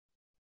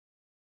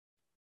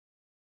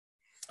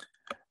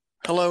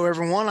Hello,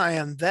 everyone. I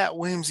am that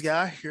Weems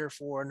guy here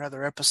for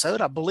another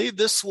episode. I believe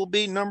this will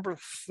be number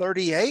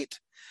 38.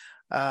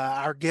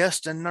 Our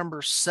guest in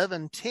number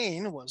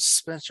 17 was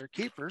Spencer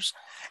Keepers,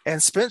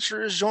 and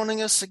Spencer is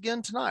joining us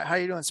again tonight. How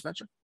you doing,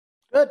 Spencer?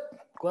 Good.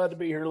 Glad to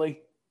be here,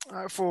 Lee.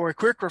 For a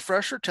quick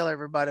refresher, tell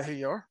everybody who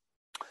you are.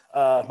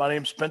 My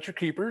name's Spencer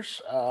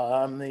Keepers.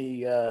 I'm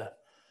the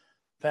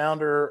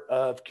founder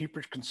of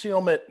Keepers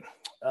Concealment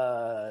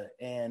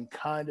and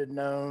kind of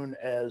known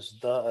as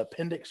the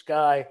appendix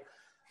guy.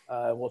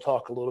 We'll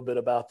talk a little bit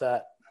about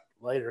that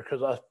later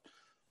because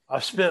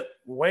I've spent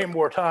way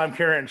more time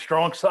carrying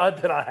strong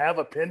side than I have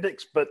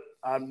appendix, but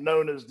I'm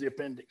known as the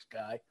appendix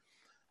guy.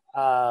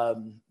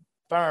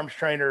 Firearms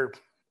trainer,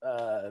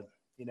 et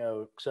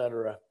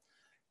cetera.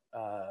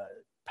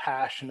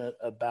 Passionate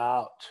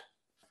about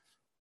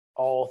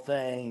all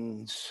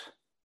things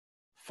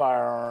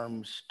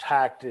firearms,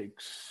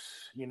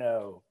 tactics,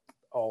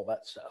 all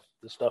that stuff,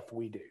 the stuff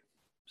we do.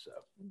 So,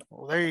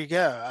 well, there you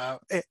go.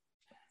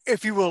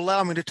 If you will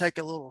allow me to take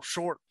a little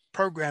short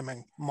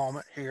programming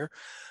moment here,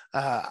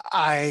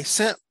 I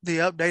sent the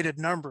updated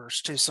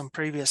numbers to some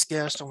previous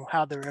guests on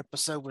how their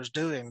episode was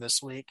doing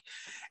this week.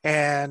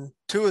 And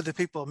two of the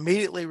people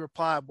immediately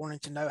replied wanting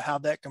to know how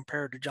that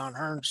compared to John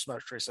Hearn's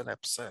most recent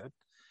episode.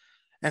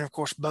 And of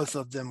course, both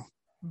of them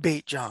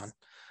beat John.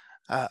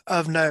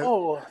 Of note,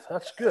 oh,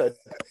 that's good.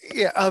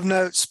 Yeah, of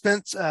note,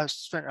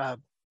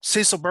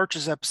 Cecil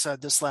Birch's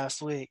episode this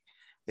last week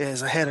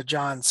is ahead of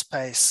John's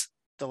pace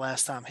the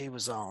last time he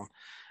was on.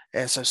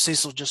 And so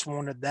Cecil just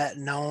wanted that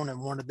known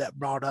and wanted that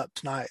brought up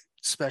tonight,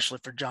 especially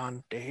for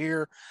John to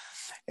hear.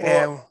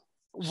 And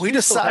we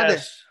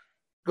decided.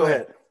 Go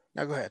ahead.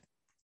 No, go ahead.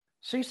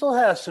 Cecil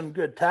has some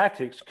good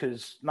tactics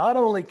because not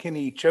only can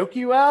he choke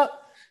you out,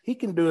 he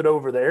can do it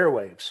over the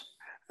airwaves.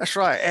 That's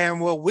right.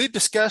 And we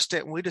discussed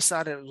it and we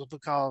decided it was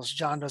because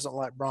John doesn't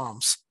like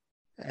Brahms.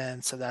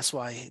 And so that's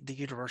why the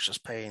universe is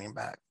paying him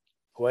back.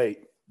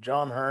 Wait,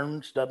 John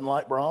Hearns doesn't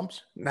like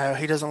Brahms? No,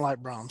 he doesn't like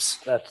Brahms.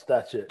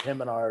 That's it.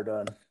 Him and I are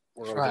done.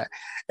 That's right.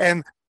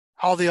 And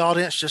all the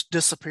audience just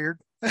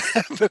disappeared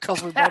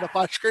because we brought up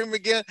ice cream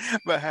again.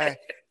 But hey,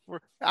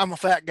 I'm a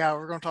fat guy.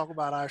 We're going to talk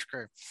about ice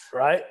cream.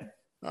 Right.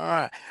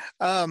 All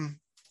right.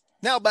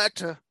 Now back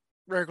to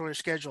regularly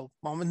scheduled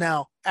moment.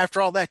 Now,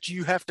 after all that,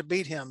 you have to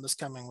beat him this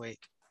coming week.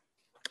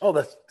 Oh,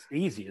 that's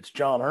easy. It's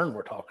John Hearn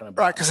we're talking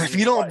about. Right, because if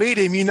you don't beat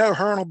him,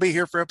 Hearn will be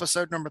here for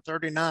episode number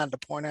 39 to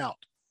point out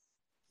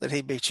that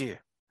he beat you.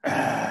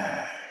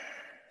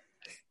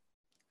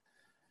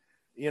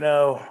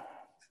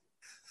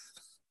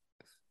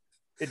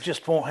 It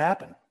just won't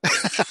happen.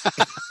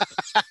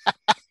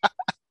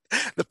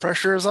 The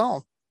pressure is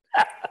on.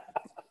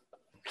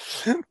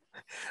 All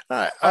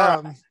right.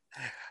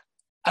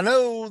 I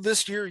know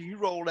this year you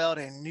rolled out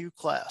a new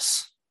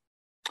class.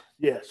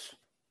 Yes.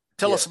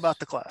 Tell us about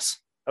the class.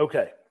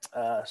 Okay.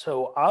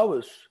 So I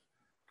was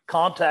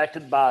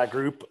contacted by a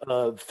group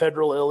of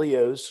federal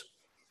LEOs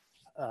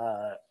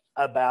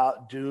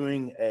about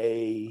doing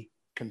a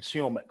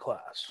concealment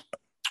class.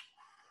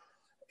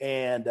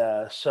 And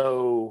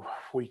so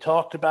we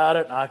talked about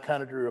it, and I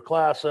kind of drew a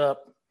class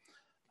up.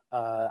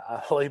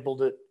 I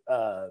labeled it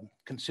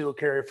Concealed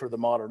Carry for the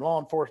Modern Law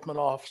Enforcement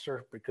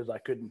Officer because I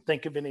couldn't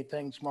think of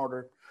anything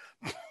smarter.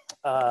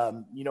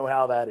 You know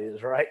how that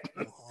is, right?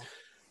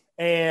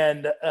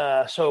 And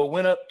so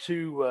went up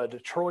to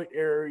Detroit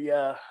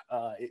area.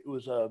 It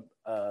was a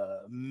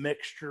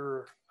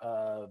mixture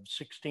of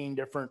 16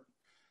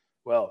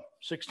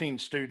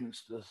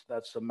 students.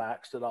 That's the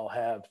max that I'll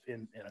have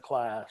in a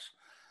class.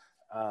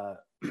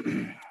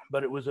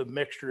 But it was a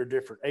mixture of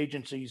different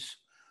agencies,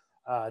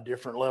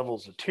 different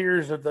levels of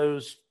tiers of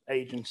those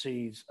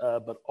agencies,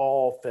 but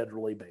all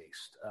federally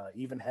based.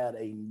 Even had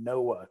a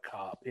NOAA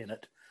cop in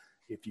it,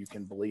 if you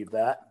can believe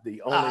that.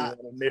 The only one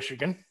in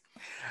Michigan.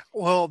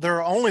 Well,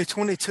 there are only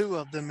 22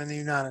 of them in the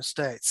United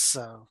States,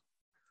 so.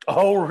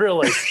 Oh,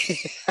 really?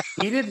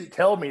 He didn't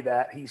tell me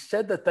that. He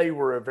said that they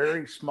were a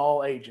very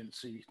small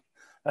agency.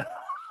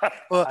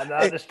 Well,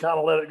 I just kind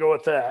of let it go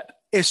at that.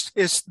 It's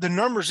the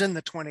numbers in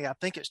the 20. I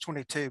think it's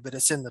 22, but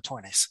it's in the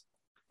 20s.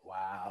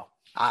 Wow.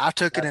 I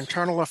took an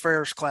internal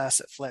affairs class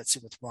at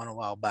FLETC with one a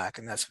while back,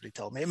 and that's what he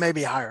told me. It may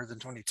be higher than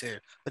 22,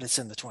 but it's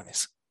in the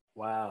 20s.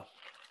 Wow.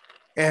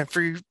 And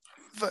for you,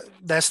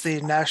 that's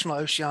the National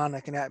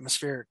Oceanic and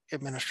Atmospheric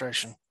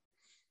Administration.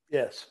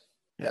 Yes.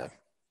 Yeah.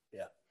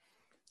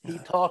 He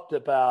talked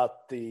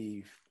about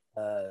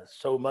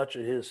so much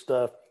of his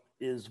stuff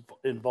is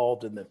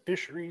involved in the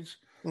fisheries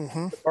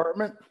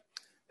department,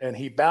 and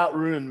he about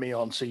ruined me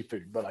on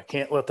seafood, but I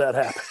can't let that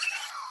happen.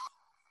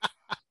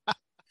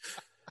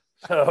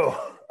 So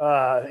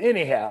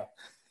anyhow,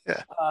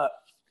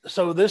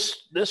 so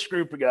this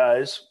group of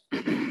guys,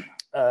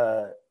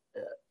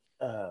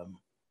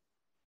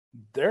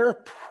 their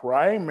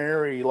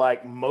primary,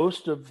 like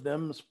most of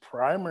them's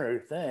primary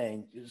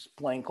thing is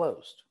plain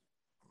clothes,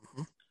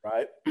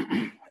 right?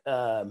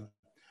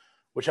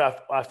 Which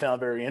I found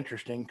very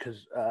interesting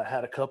because I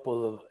had a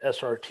couple of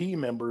SRT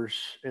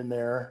members in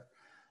there,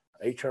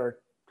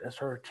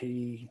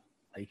 SRT,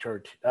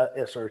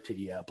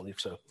 yeah, I believe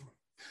so.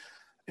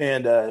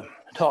 and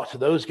talked to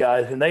those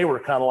guys, and they were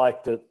kind of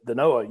like the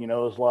NOAA, it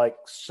was like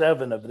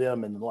 7 of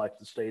them in like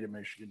the state of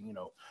Michigan,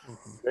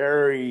 Mm-hmm.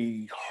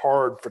 very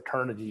hard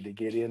fraternity to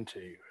get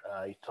into.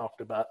 He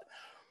talked about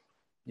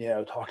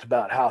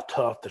how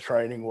tough the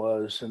training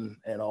was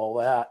and all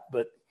that.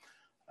 But,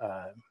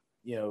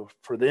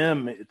 for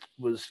them, it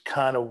was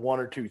kind of one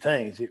or two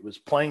things. It was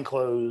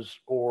plainclothes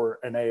or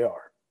an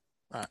AR.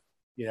 Right.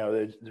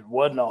 There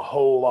wasn't a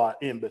whole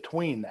lot in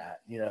between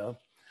that,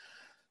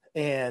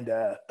 And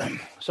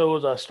so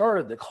as I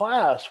started the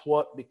class,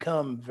 what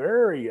became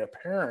very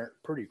apparent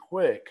pretty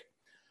quick,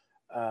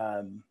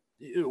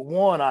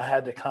 one, I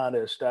had to kind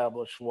of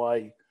establish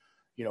why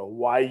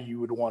you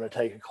would want to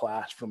take a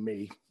class from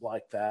me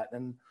like that.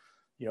 And,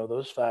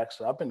 those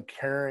facts, I've been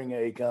carrying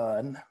a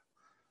gun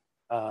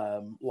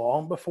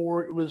long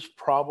before it was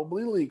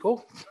probably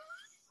legal,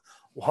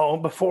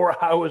 long before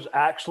I was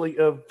actually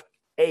of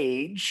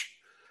age.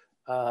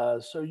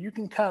 So you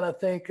can kind of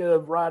think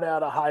of right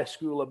out of high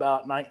school,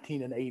 about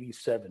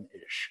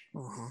 1987-ish,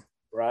 Mm-hmm.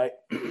 right?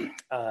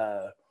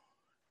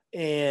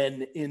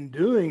 And in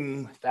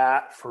doing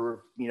that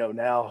for,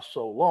 now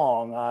so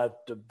long, I've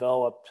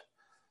developed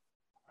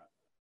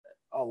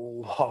a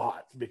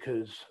lot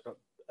because,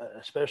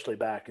 especially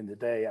back in the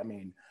day, I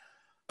mean,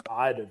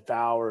 I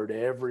devoured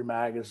every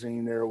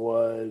magazine there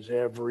was,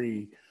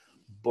 every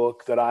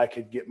book that I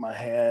could get my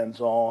hands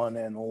on,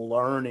 and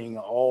learning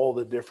all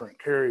the different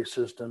carry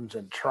systems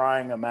and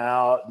trying them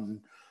out.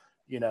 And,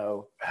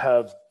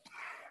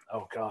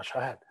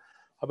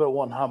 I bet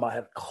one time I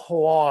had a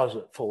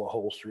closet full of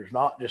holsters,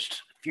 not just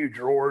a few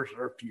drawers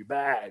or a few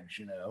bags,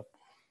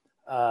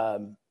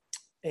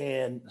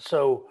 and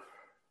so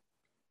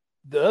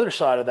the other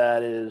side of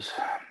that is,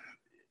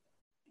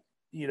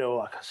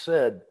 like I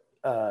said,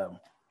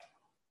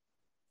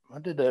 I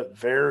did that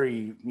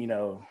very,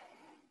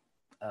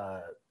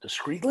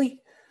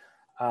 discreetly,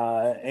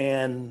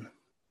 and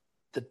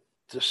the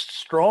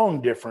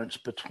strong difference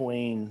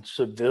between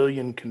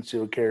civilian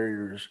concealed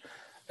carriers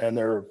and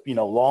their,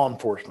 law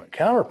enforcement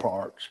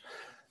counterparts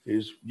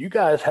is you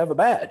guys have a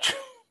badge.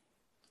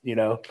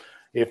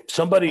 If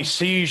somebody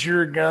sees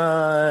your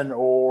gun,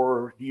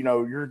 or,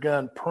 your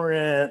gun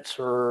prints,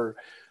 or,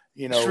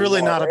 it's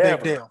really not a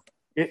big deal.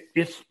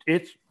 It's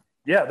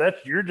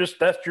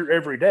that's your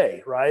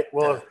everyday, right?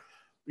 Well,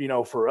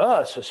 for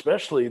us,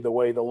 especially the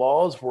way the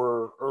laws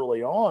were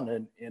early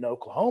on in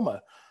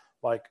Oklahoma,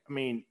 like, I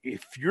mean,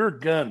 if your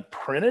gun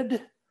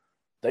printed,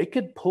 they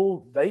could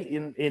pull,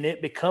 and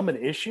it become an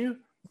issue,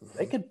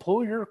 they could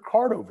pull your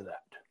card over that.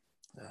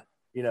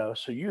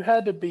 So you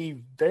had to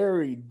be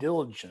very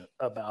diligent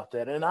about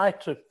that. And I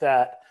took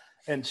that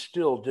and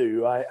still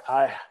do.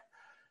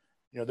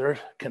 There's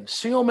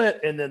concealment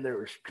and then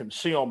there's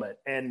concealment.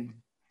 And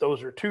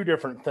those are two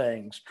different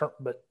things,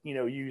 but,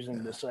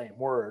 using the same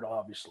word,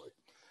 obviously.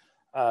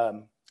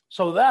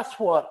 So that's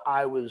what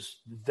I was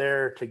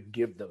there to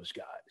give those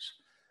guys,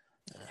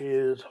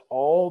 is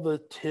all the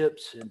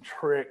tips and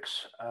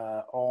tricks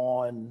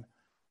on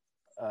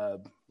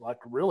like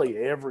really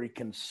every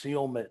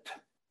concealment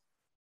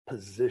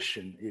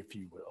position, if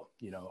you will.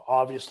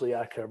 Obviously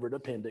I covered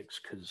appendix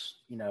because,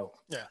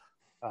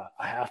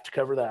 I have to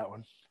cover that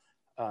one.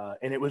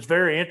 And it was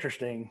very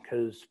interesting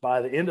because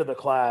by the end of the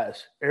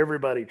class,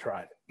 everybody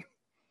tried it.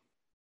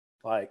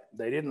 Like,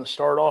 they didn't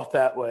start off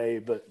that way,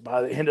 but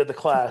by the end of the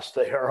class,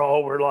 they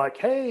were like,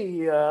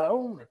 hey, I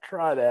want to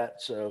try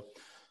that. So,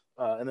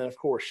 and then of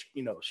course,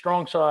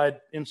 strong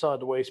side, inside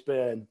the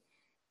waistband,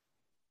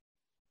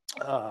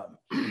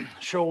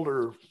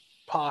 shoulder,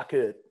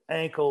 pocket,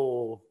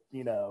 ankle,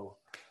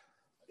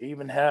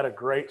 even had a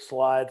great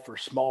slide for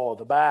small of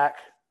the back.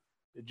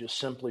 It just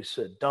simply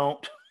said,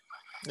 don't.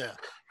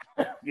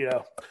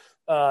 Yeah.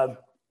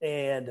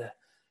 And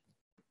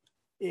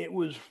it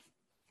was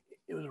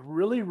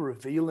really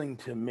revealing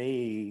to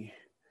me,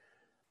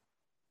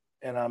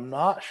 and I'm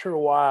not sure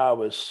why I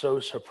was so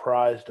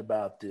surprised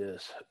about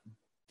this,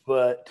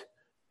 but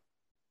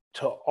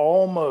to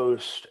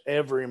almost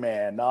every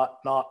man, not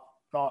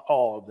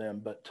all of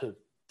them, but to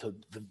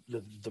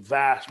the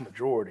vast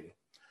majority,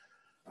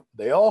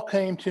 they all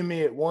came to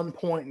me at one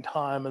point in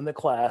time in the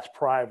class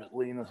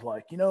privately and was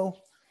like, I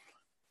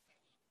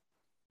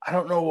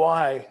don't know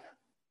why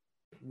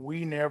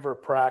we never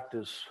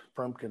practice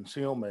from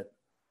concealment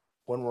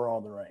when we're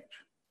on the range.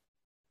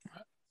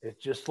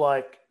 It's just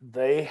like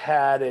they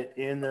had it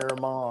in their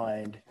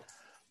mind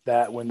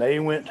that when they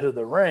went to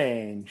the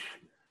range,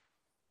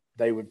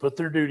 they would put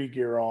their duty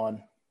gear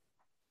on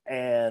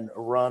and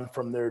run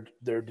from their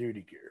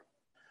duty gear,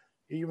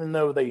 even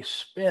though they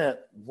spent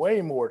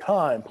way more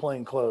time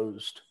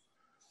plainclothes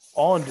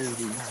on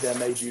duty than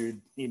they do,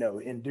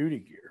 in duty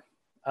gear.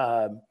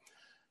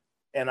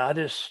 And I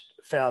just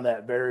found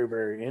that very,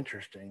 very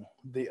interesting.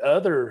 The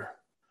other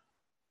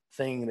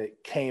thing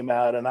that came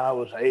out, and I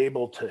was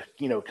able to,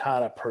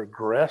 kind of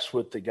progress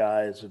with the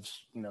guys of,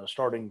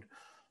 starting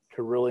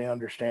to really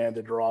understand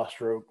the draw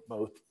stroke,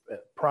 both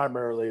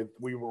primarily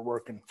we were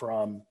working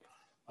from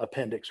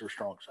appendix or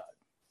strong side,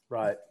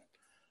 right?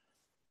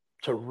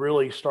 to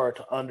really start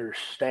to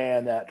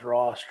understand that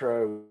draw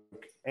stroke.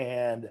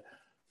 And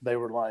they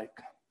were like,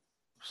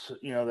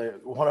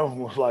 one of them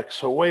was like,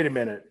 so wait a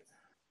minute,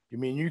 you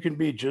mean you can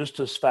be just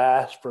as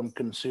fast from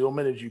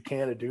concealment as you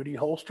can a duty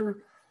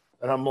holster?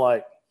 And I'm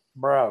like,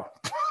 bro,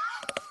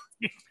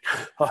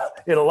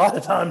 and a lot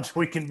of times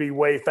we can be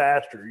way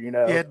faster,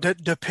 Yeah,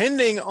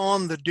 depending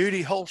on the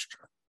duty holster.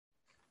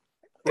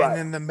 Right. And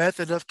then the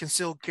method of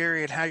concealed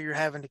carry and how you're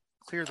having to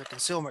clear the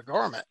concealment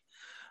garment.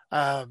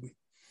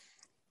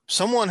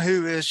 Someone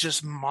who is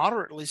just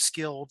moderately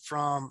skilled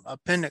from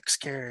appendix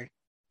carry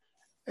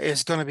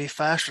is going to be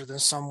faster than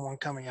someone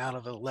coming out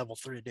of a level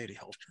 3 duty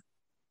holster.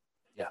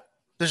 Yeah.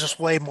 There's just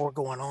way more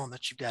going on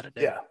that you've got to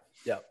do.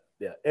 Yeah.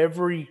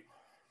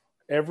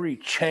 Every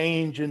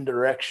change in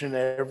direction,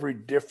 every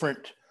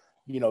different,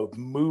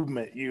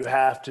 movement you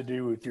have to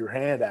do with your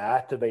hand to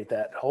activate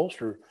that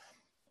holster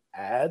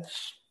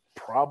adds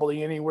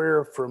probably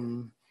anywhere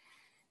from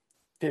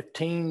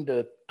 15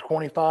 to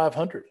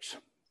 2,500s.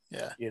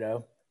 Yeah.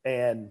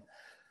 And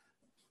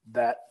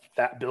that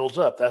builds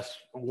up. That's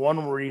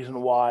one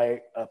reason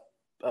why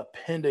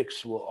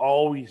appendix will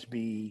always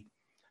be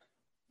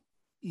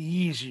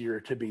easier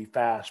to be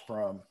fast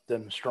from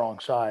than strong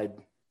side,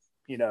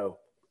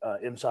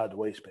 inside the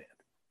waistband.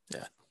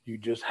 Yeah. You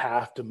just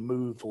have to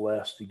move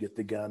less to get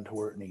the gun to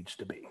where it needs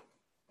to be.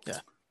 Yeah.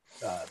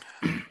 I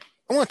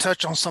want to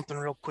touch on something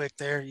real quick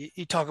there.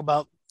 You talk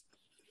about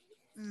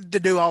to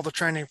do all the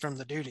training from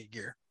the duty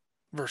gear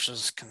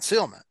versus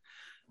concealment.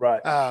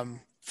 Right.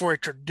 For a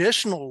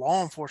traditional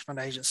law enforcement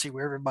agency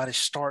where everybody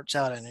starts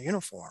out in a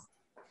uniform,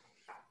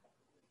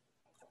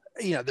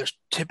 there's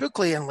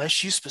typically,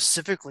 unless you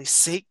specifically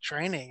seek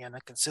training in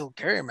a concealed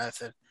carry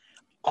method,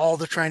 all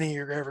the training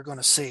you're ever going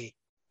to see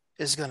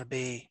is going to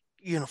be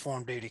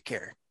uniform duty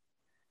carry.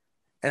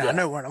 And I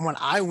know when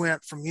I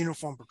went from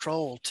uniform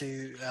patrol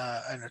to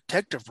a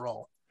detective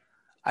role,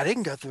 I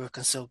didn't go through a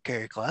concealed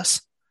carry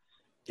class.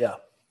 Yeah.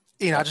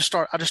 I just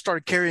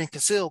started carrying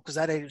concealed because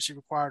that agency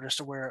required us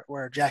to wear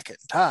a jacket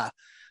and tie,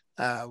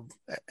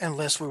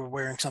 unless we were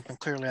wearing something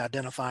clearly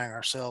identifying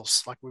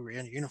ourselves like we were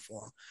in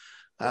uniform.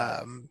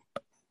 Right.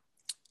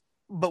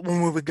 But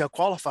when we would go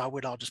qualify,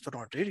 we'd all just put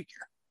on our duty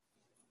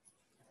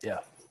Yeah.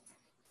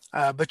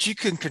 gear. But you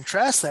can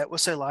contrast that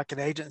with, say, like an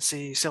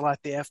agency, say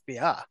like the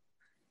FBI.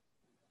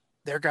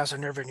 Their guys are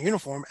never in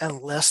uniform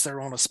unless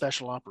they're on a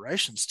special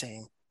operations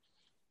team.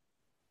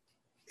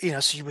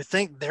 So you would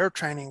think their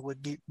training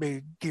would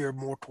be geared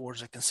more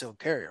towards a concealed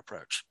carry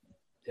approach.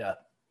 Yeah.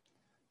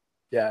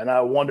 Yeah. And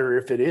I wonder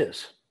if it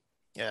is.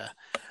 Yeah.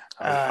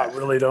 I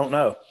really don't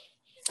know.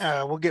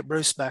 We'll get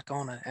Bruce back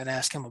on and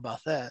ask him about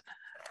that.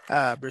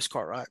 Bruce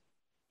Cartwright.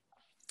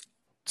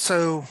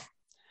 So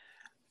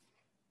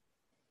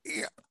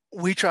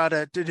we try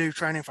to do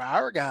training for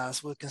our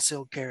guys with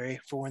concealed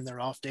carry for when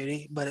they're off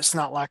duty, but it's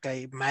not like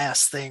a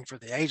mass thing for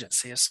the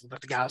agency. It's the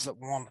guys that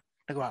want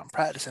to go out and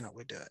practice in it,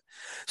 we do it.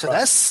 So right.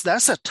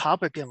 That's a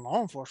topic in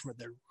law enforcement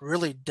that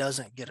really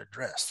doesn't get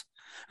addressed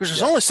because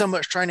there's only so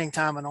much training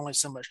time and only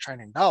so much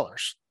training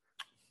dollars.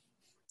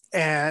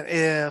 And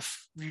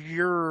if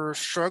you're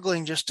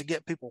struggling just to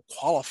get people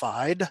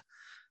qualified,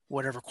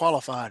 whatever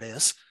qualified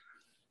is,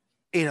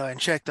 and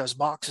check those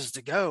boxes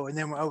to go, and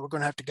then we're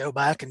going to have to go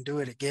back and do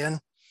it again.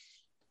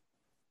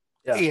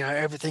 Yeah.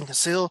 Everything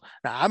concealed.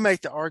 Now I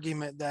make the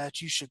argument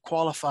that you should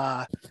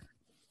qualify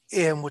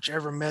in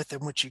whichever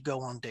method in which you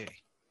go on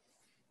duty.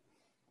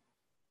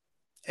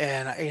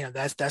 And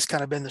that's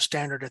kind of been the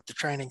standard at the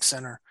training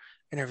center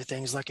and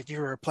everything. Is like if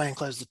you're a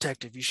plainclothes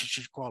detective, you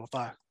should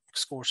qualify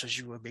course as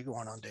you would be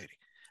going on duty.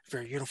 If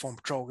you're a uniform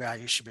patrol guy,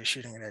 you should be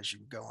shooting it as you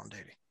go on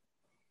duty.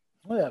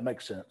 Well, that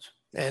makes sense.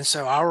 And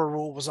so our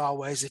rule was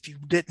always, if you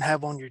didn't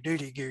have on your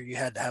duty gear, you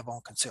had to have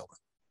on concealment.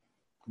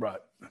 Right.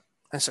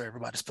 And so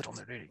everybody's put on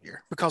their duty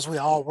gear because we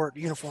all worked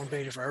uniform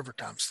duty for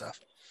overtime stuff.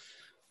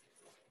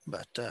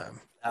 But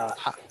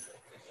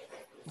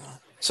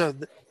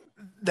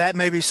that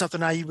may be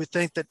something now you would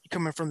think that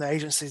coming from the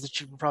agencies that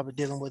you were probably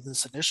dealing with in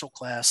this initial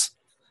class,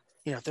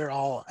 if they're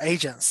all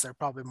agents, they're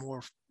probably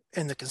more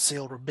in the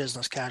concealed or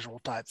business casual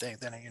type thing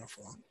than a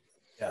uniform.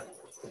 Yeah.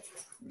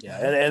 Yeah.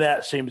 And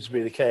that seems to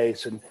be the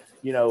case. And,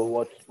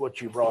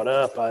 what you brought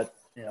up, I,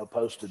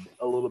 posted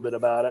a little bit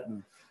about it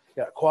and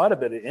got quite a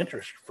bit of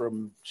interest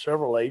from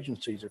several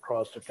agencies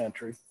across the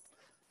country,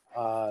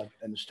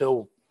 and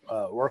still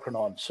working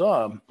on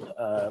some,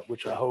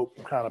 which I hope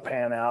kind of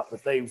pan out,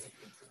 but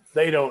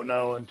they don't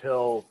know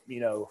until,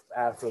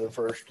 after the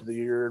first of the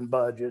year and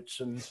budgets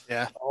and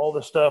all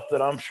the stuff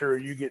that I'm sure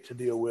you get to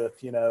deal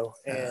with,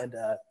 and,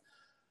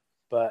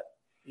 but,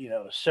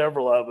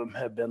 several of them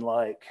have been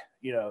like,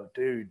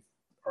 dude,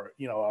 or,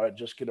 I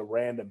just get a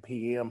random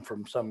PM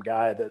from some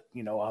guy that,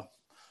 I'm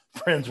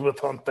friends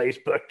with on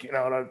Facebook, and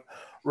I don't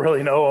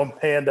really know them.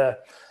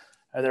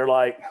 And they're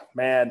like,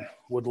 man,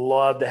 would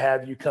love to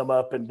have you come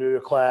up and do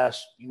a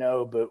class,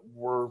 but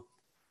we're,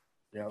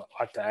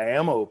 like the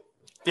ammo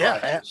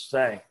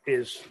thing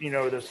is,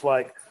 that's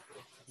like,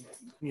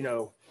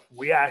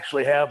 we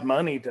actually have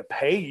money to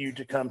pay you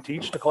to come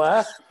teach the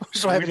class.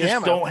 We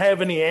just don't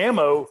have any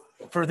ammo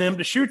for them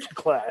to shoot the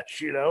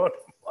class,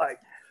 like,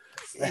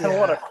 man,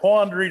 what a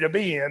quandary to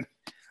be in.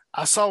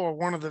 I saw where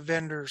one of the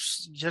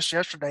vendors just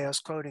yesterday, I was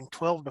quoting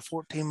 12 to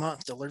 14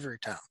 months delivery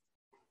time.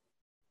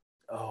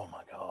 Oh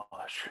my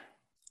gosh.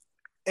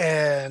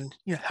 And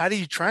how do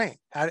you train?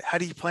 How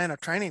do you plan a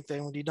training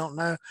thing when you don't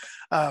know?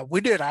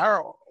 We did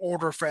our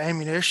order for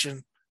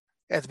ammunition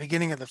at the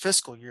beginning of the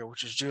fiscal year,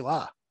 which is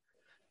July.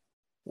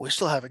 We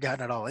still haven't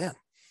gotten it all in.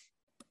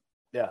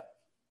 Yeah.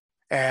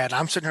 And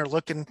I'm sitting here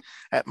looking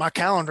at my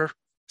calendar,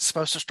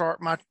 supposed to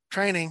start my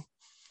training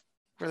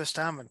for this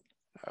time. And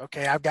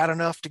okay, I've got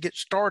enough to get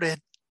started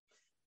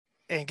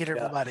and get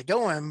everybody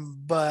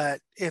going.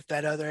 But if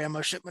that other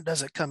ammo shipment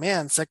doesn't come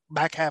in,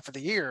 back half of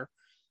the year,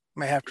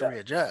 may have to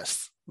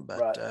readjust.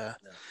 But,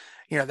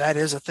 that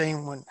is a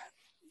thing when,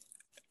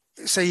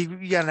 say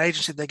you got an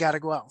agency, they got to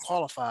go out and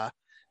qualify.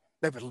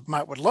 They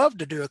would love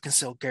to do a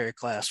concealed carry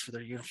class for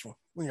their uniform,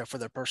 for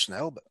their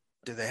personnel, but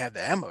do they have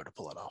the ammo to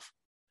pull it off?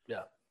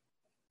 Yeah.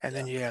 And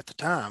then you have the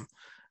time.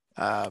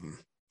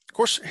 Of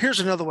course, here's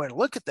another way to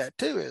look at that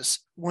too, is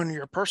when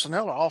your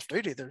personnel are off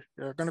duty, they're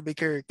going to be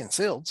carry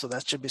concealed. So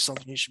that should be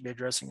something you should be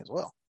addressing as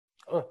well.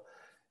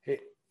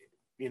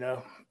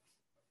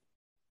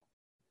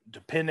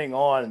 Depending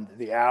on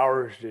the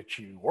hours that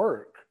you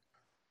work,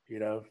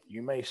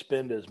 you may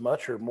spend as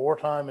much or more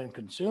time in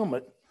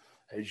concealment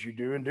as you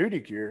do in duty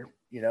gear,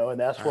 and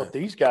that's what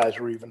these guys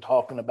were even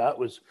talking about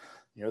was,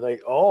 they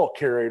all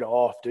carried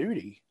off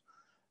duty,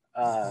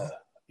 but,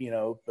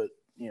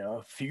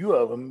 a few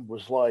of them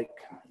was like,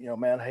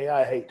 man, hey,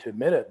 I hate to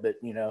admit it, but,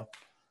 I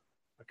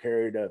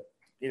carried a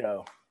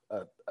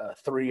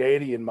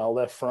 380 in my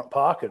left front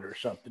pocket or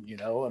something,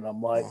 and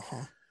I'm like,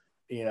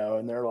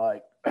 and they're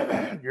like,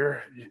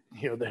 you're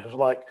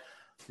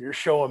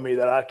showing me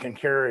that I can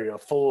carry a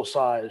full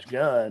size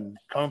gun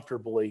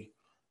comfortably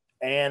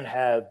and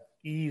have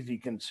easy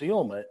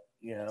concealment,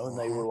 and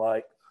they were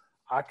like,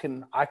 I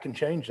can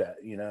change that,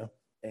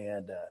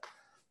 and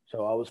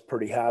so I was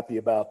pretty happy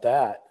about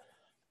that.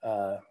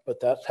 But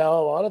that's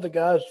how a lot of the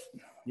guys,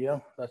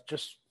 that's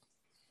just,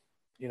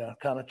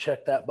 kind of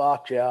check that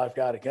box. Yeah, I've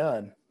got a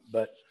gun.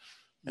 But,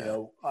 I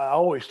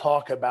always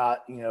talk about,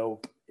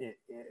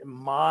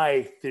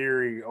 my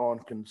theory on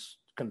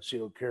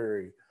concealed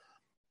carry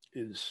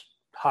is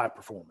high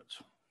performance.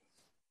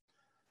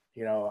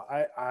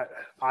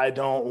 I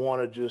don't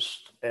want to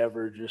just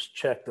ever just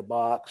check the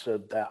box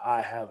of that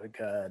I have a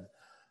gun.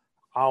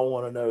 I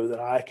want to know that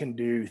I can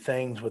do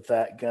things with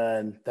that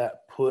gun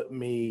that put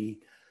me,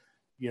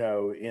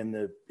 in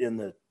the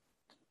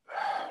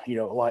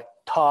like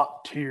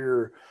top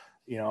tier.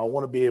 I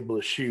want to be able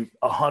to shoot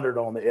 100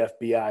 on the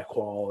FBI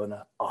qual and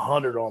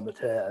 100 on the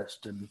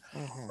test, and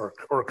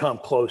or come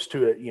close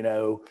to it.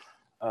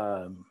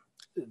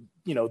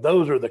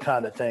 Those are the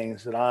kind of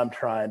things that I'm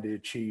trying to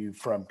achieve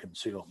from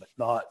concealment,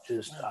 not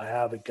just I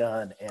have a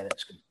gun and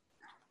it's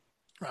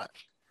right.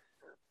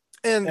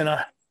 And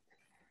I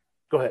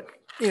go ahead.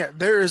 Yeah,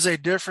 there is a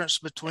difference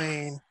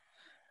between,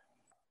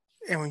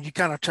 and when you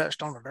kind of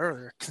touched on it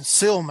earlier,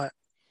 concealment,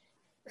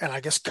 and I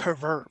guess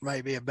covert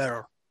may be a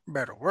better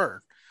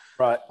word.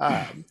 Right.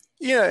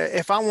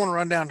 If I want to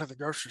run down to the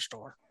grocery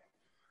store,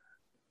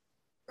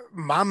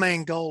 my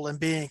main goal in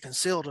being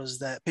concealed is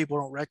that people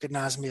don't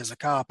recognize me as a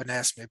cop and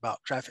ask me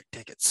about traffic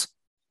tickets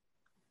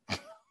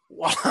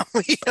while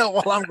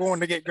I'm going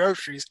to get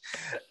groceries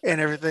and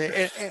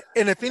everything.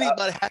 And if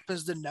anybody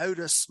happens to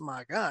notice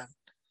my gun,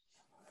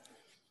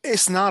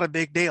 it's not a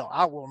big deal.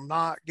 I will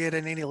not get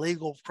in any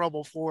legal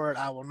trouble for it.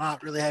 I will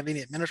not really have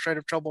any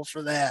administrative trouble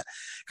for that,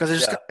 because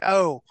it's just,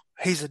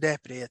 he's a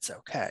deputy. It's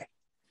okay.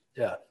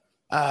 Yeah.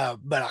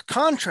 But I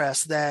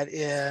contrast that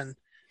in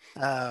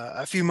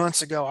a few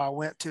months ago, I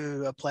went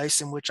to a place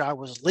in which I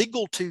was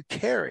legal to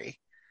carry,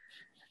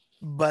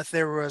 but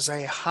there was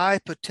a high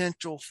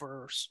potential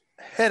for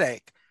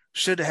headache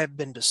should have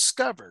been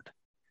discovered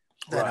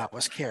that I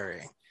was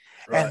carrying.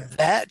 Right. And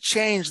that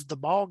changed the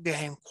ball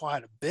game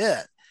quite a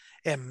bit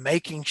in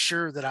making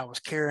sure that I was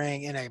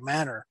carrying in a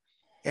manner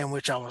in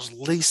which I was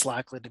least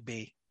likely to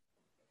be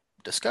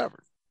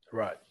discovered.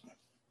 Right.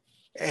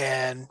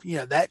 And,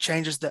 that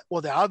changes that.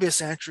 Well, the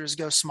obvious answer is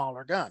go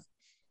smaller gun,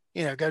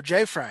 go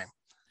J-frame.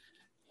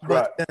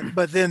 But,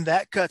 but then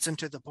that cuts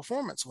into the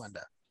performance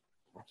window.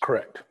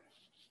 Correct.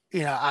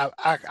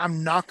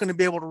 I'm not going to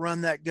be able to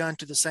run that gun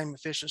to the same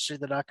efficiency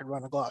that I could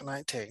run a Glock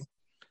 19.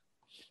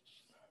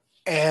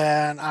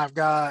 And I've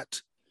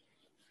got,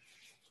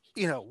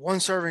 one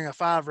serving of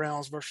 5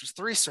 rounds versus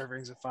 3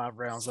 servings of 5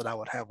 rounds that I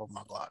would have on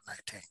my Glock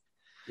 19.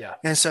 Yeah.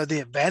 And so the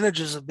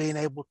advantages of being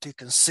able to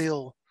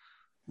conceal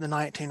the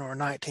 19 or a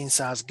 19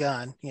 size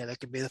gun, that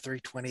could be the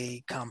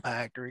 320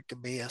 compact, or it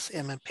could be a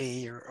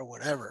M&P or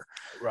whatever.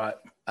 Right.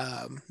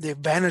 The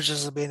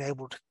advantages of being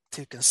able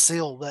to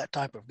conceal that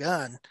type of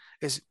gun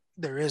is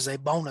there is a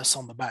bonus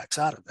on the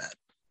backside of that.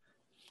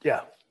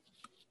 Yeah.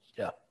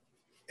 Yeah.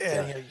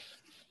 And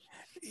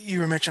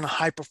you were mentioning a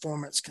high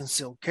performance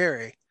concealed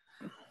carry.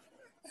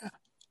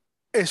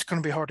 It's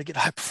going to be hard to get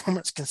high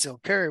performance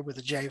concealed carry with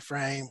a J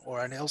frame or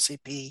an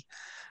LCP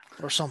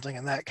or something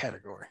in that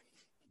category.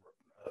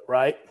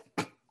 Right.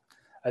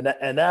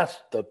 And that's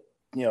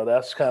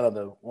that's kind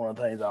of one of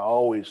the things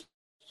I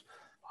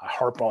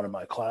harp on in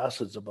my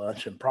classes a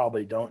bunch, and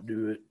probably don't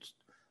do it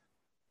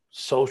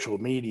social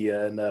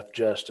media enough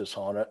justice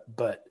on it.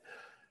 But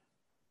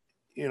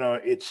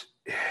it's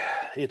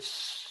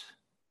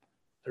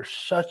there's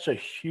such a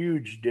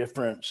huge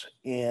difference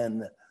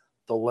in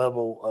the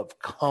level of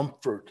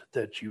comfort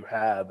that you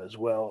have as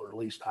well, or at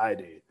least I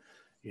do.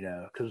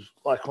 Because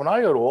like when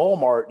I go to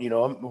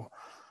Walmart,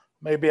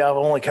 maybe I've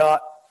only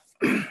got,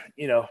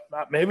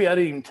 maybe I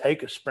didn't even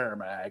take a spare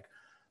mag,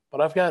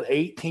 but I've got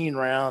 18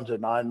 rounds of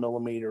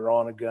 9mm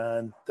on a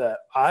gun that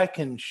I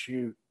can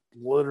shoot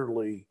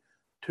literally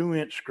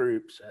 2-inch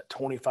groups at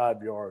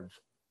 25 yards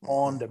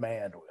on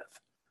demand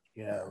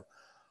with,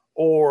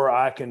 or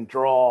I can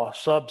draw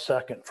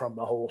sub-second from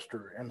the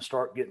holster and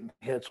start getting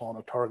hits on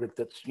a target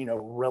that's,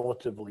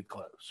 relatively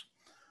close.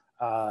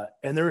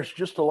 And there's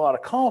just a lot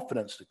of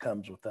confidence that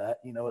comes with that.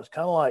 It's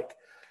kind of like,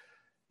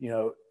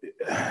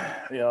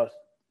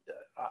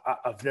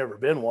 I've never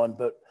been one,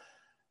 but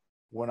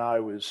when I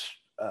was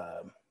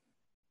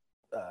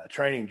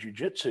training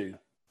jujitsu,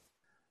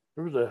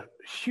 there was a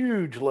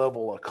huge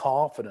level of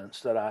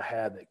confidence that I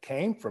had that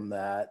came from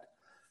that.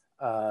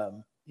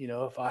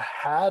 If I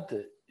had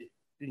to,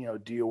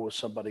 deal with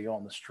somebody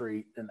on the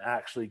street and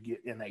actually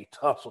get in a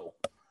tussle,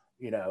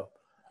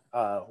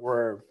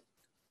 where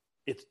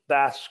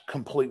that's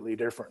completely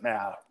different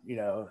now.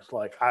 It's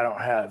like I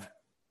don't have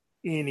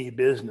any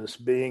business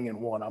being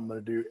in one. I'm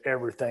going to do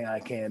everything I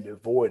can to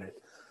avoid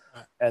it.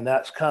 And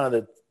that's kind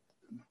of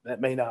that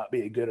may not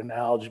be a good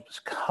analogy, but it's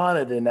kind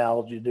of the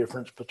analogy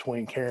difference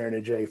between carrying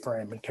a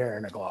J-frame and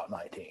carrying a Glock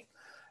 19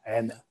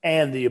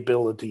 and the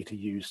ability to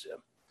use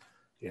them.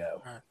 Yeah.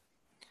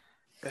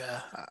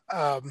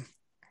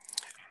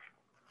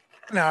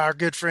 Now our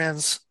good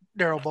friends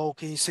Daryl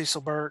Bolke,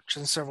 Cecil Birch,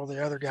 and several of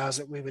the other guys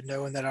that we would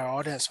know and that our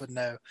audience would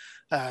know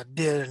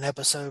did an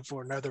episode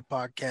for another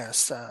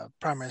podcast,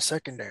 Primary and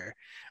Secondary,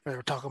 where they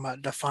were talking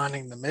about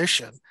defining the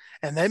mission.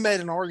 And they made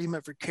an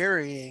argument for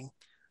carrying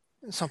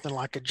something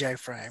like a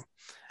J-frame.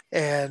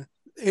 And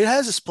it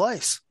has its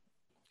place.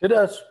 It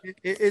does.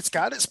 It's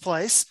got its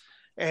place.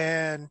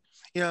 And,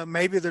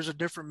 maybe there's a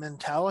different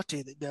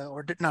mentality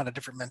or not a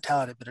different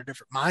mentality, but a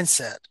different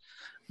mindset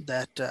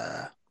that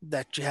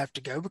you have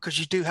to go, because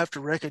you do have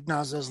to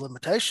recognize those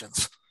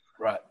limitations.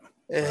 Right.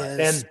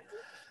 And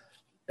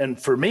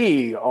for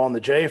me on the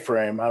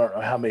J-frame, I don't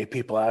know how many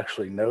people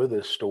actually know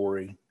this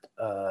story.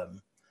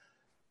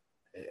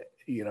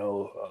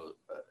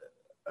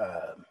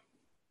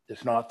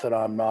 It's not that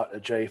I'm not a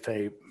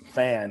J-frame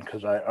fan,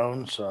 because I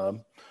own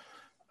some.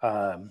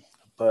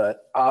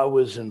 But I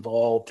was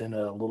involved in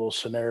a little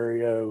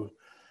scenario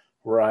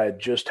where I had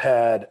just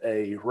had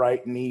a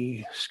right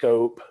knee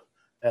scope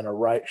and a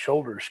right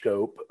shoulder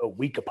scope a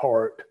week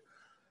apart.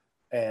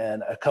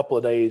 And a couple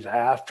of days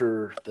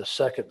after the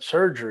second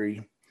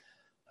surgery,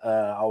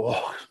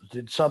 I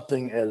did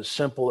something as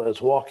simple as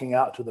walking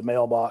out to the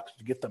mailbox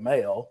to get the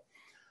mail.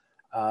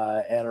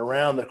 And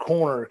around the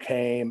corner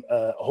came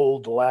an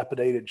old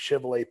dilapidated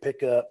Chevrolet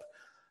pickup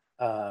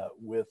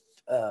with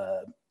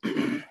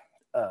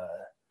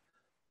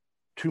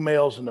 2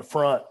 males in the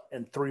front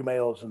and 3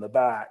 males in the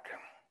back.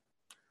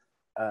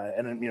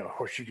 And then, of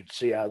course, you could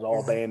see I was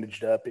all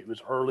bandaged up. It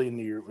was early in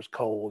the year. It was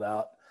cold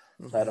out.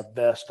 I had a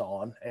vest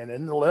on. And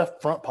in the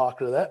left front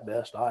pocket of that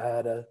vest, I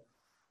had a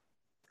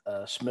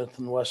Smith &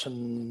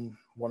 Wesson,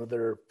 one of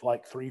their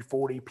like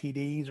 340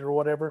 PDs or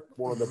whatever,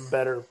 one of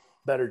the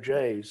better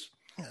J's,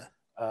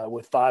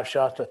 with 5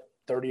 shots of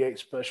 38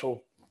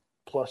 special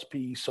plus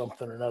P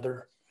something or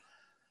another.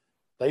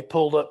 They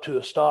pulled up to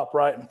a stop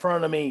right in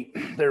front of me.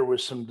 There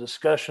was some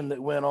discussion that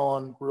went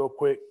on real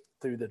quick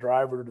through the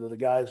driver to the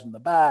guys in the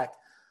back.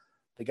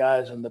 The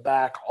guys in the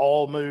back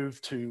all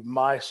moved to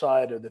my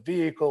side of the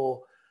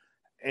vehicle,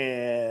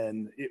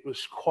 and it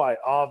was quite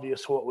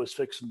obvious what was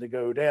fixing to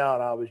go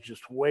down. I was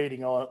just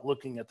waiting on it,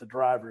 looking at the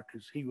driver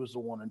because he was the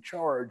one in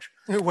charge.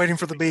 You're waiting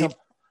for the beep.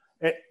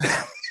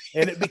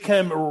 And it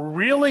became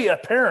really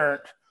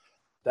apparent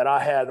that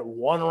I had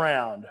 1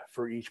 round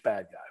for each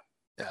bad guy.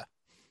 Yeah.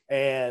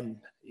 And,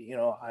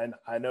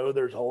 I know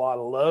there's a lot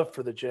of love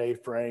for the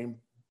J-frame,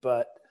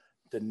 but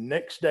the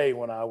next day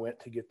when I went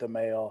to get the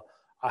mail,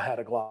 I had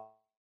a Glock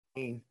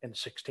and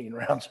 16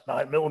 rounds of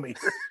 9mm.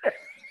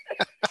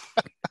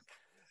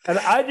 And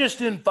I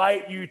just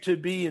invite you to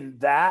be in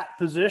that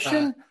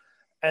position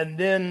and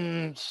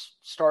then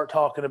start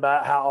talking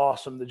about how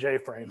awesome the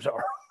J-frames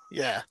are.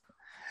 Yeah.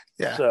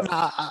 Yeah. So,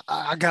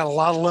 I got a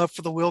lot of love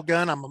for the wheel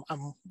gun.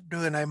 I'm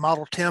doing a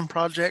Model 10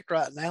 project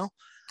right now.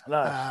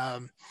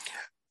 Nice.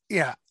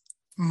 Yeah.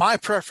 My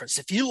preference,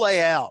 if you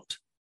lay out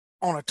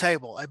on a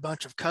table a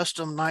bunch of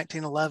custom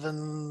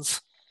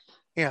 1911s,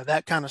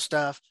 that kind of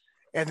stuff,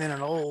 and then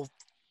an old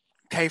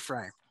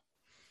K-frame,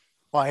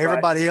 while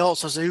everybody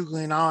else is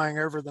oogling and awing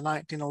over the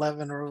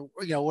 1911 or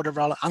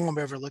whatever, I'm going to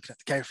be over looking at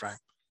the K-frame.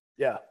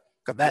 Yeah.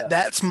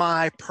 That's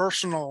my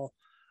personal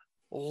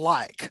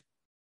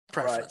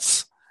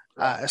preference.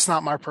 Right. It's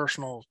not my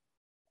personal,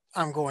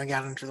 I'm going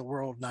out into the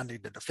world and I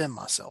need to defend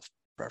myself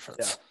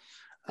preference.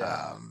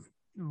 Yeah.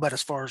 but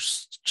as far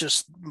as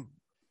just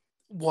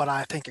what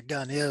I think a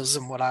gun is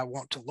and what I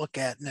want to look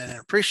at and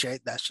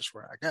appreciate, that's just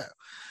where I go.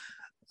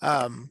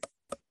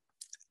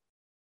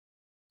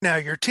 Now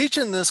you're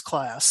teaching this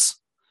class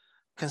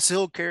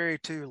concealed carry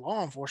to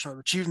law enforcement,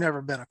 but you've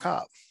never been a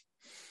cop.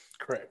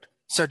 Correct.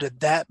 So did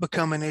that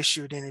become an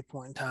issue at any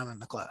point in time in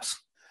the class?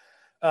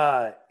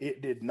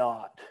 It did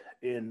not.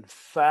 In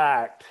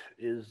fact,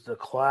 as the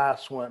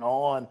class went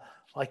on,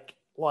 like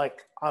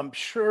I'm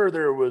sure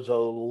there was a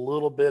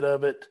little bit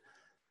of it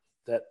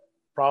that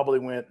probably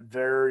went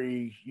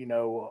very,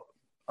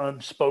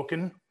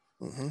 unspoken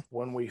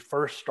when we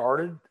first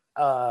started.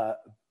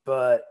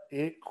 But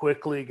it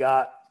quickly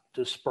got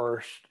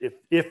dispersed.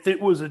 If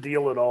it was a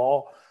deal at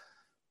all,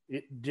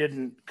 it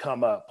didn't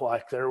come up.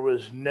 Like there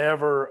was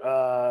never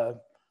a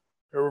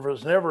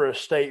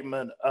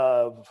statement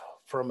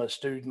from a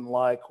student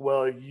like,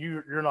 well,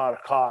 you're not a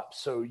cop,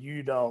 so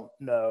you don't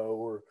know,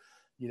 or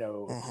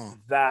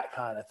that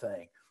kind of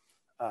thing.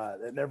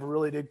 That never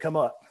really did come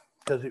up,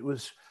 because it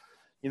was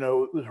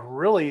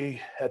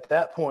really, at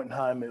that point in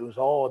time, it was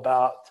all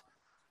about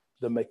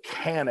the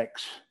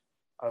mechanics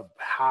of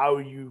how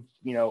you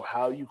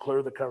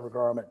clear the cover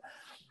garment,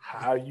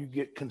 how you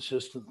get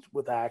consistent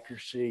with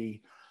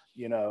accuracy,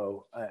 and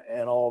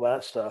all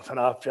that stuff. And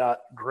I've got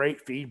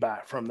great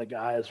feedback from the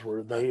guys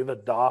where they've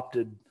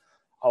adopted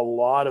a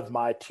lot of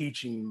my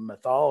teaching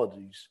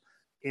methodologies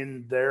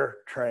in their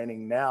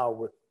training now,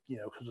 with,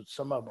 because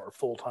some of them are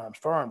full-time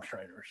firearms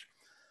trainers,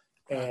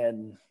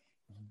 and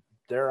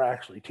they're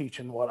actually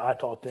teaching what I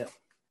taught them,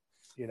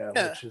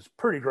 which is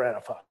pretty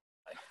gratifying.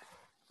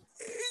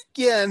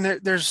 Yeah. And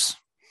there's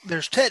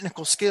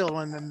technical skill,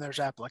 and then there's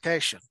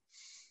application.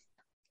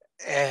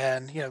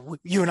 And,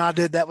 you and I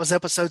did, that was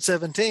episode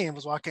 17,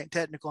 was why can't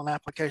technical and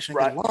application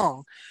get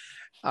along?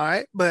 All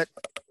right. But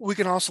we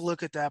can also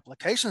look at the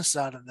application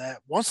side of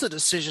that. Once the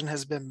decision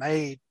has been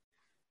made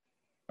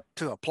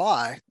to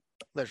apply,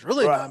 there's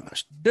really not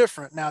much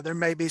different. Now, there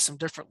may be some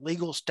different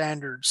legal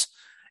standards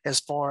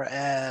as far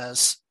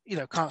as,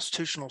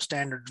 constitutional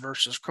standards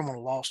versus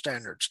criminal law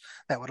standards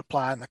that would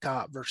apply in the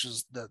cop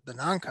versus the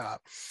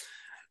non-cop.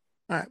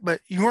 All right.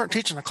 But you weren't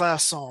teaching a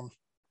class on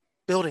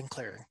building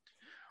clearing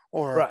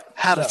or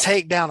how to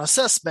take down a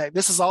suspect.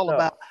 This is all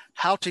about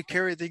how to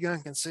carry the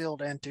gun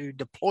concealed and to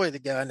deploy the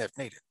gun if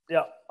needed.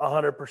 Yeah,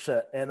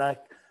 100%.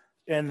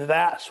 And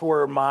that's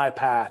where my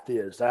path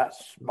is.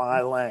 That's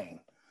my lane.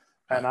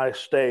 And I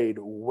stayed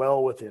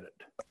well within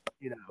it,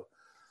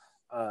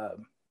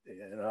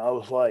 and I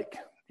was like,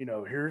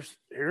 here's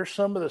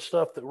some of the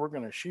stuff that we're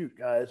going to shoot,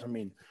 guys. I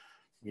mean,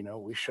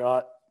 we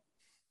shot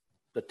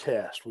the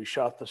test, we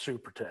shot the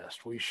super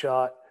test, we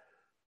shot,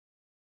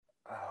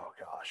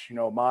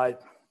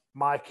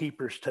 my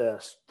keeper's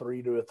test,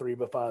 3 to a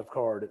 3x5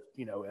 card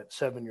at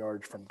 7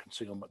 yards from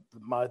concealment,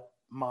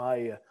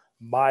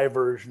 my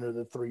version of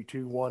the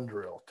 3-2-1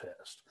 drill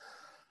test,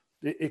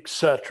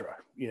 etc.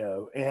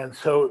 And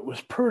so it was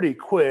pretty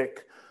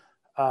quick.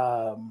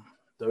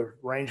 The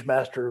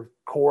Rangemaster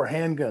core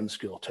handgun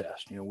skill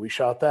test, we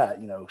shot that,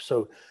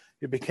 so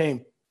it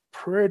became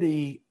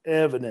pretty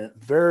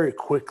evident very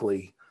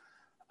quickly,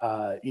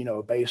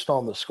 based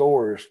on the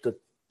scores, that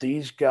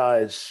these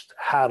guys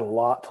had a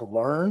lot to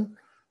learn.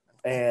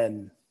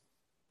 And,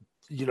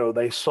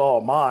 they saw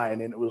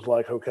mine, and it was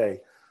like, okay,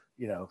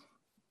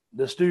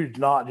 this dude's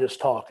not just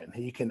talking.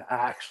 He can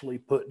actually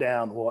put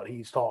down what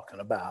he's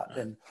talking about.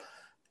 And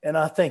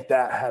I think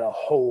that had a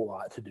whole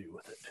lot to do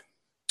with it.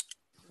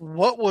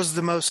 What was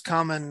the most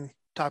common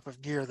type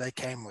of gear they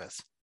came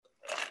with?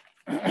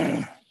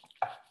 A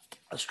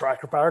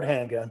striker powered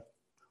handgun.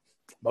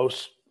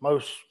 Almost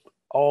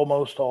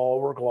all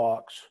were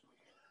Glocks.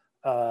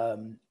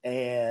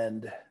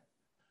 And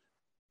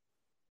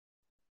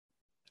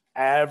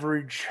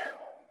average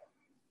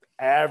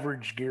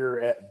gear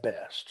at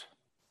best.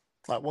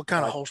 Like what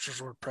kind of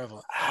holsters were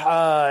prevalent?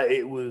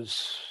 It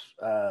was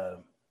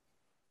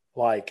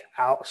like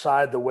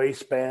outside the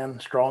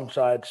waistband, strong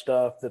side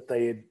stuff that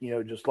they had,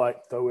 just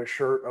like throw a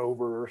shirt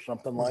over or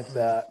something like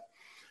that.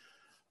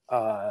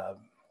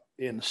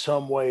 In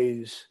some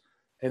ways,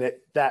 and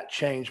that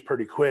changed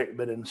pretty quick,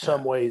 but in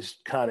some ways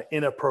kind of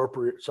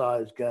inappropriate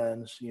size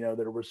guns.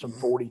 There were some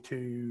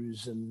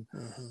 42s and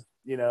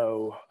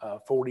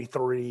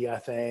 43, I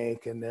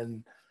think, and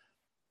then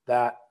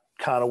that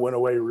kind of went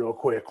away real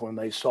quick when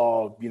they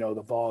saw,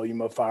 the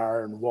volume of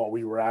fire and what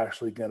we were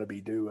actually going to be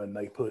doing.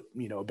 They put,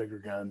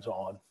 bigger guns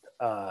on.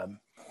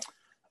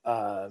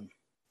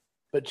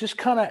 But just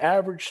kind of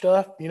average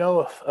stuff.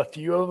 A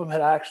few of them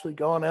had actually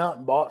gone out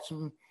and bought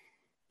some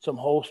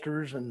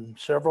holsters, and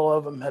several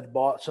of them had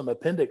bought some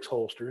appendix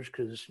holsters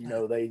because,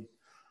 they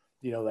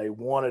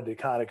wanted to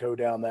kind of go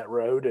down that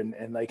road,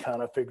 and they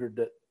kind of figured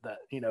that,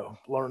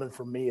 learning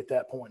from me at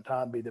that point in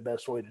time be the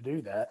best way to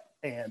do that.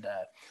 And,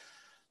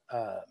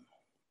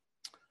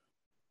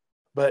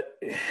 but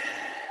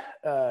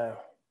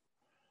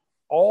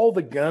all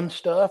the gun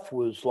stuff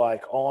was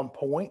like on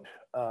point,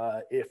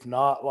 if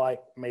not like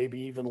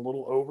maybe even a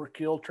little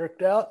overkill,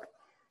 tricked out,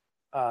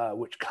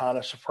 which kind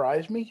of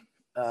surprised me.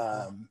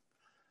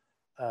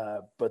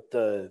 But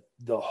the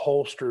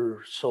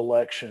holster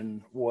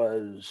selection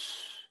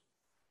was,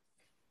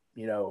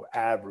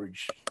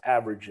 average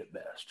at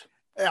best.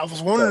 I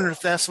was wondering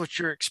if that's what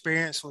your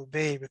experience would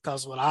be,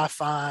 because what I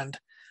find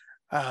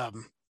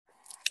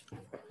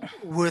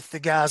with the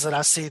guys that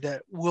I see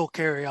that will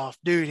carry off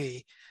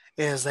duty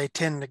is they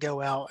tend to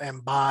go out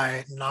and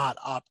buy not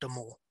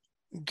optimal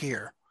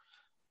gear.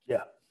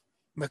 Yeah.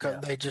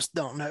 Because they just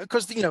don't know.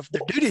 Because, their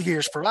duty gear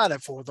is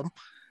provided for them.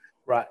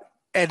 Right.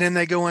 And then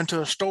they go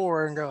into a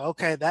store and go,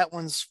 okay, that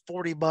one's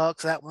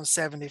 $40, that one's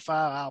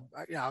 75.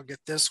 I'll get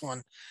this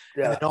one.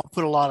 Yeah. And they don't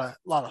put a lot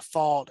of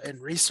thought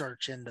and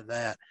research into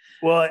that.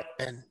 Well,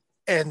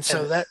 and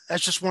so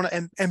that's just one.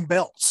 And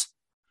belts,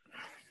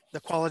 the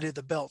quality of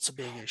the belt's a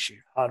big issue.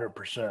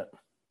 100%.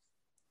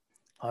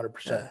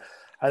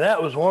 And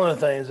that was one of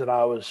the things that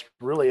I was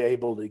really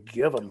able to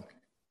give them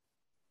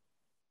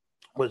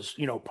was,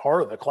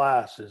 part of the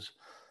class is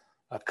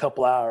a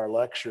couple-hour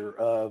lecture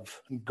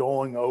of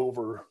going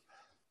over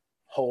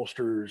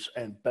holsters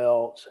and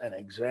belts and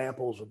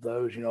examples of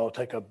those.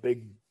 Take a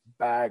big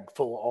bag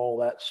full of all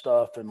that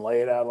stuff and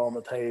lay it out on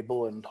the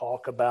table and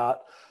talk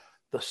about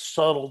the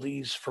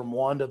subtleties from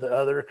one to the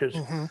other, because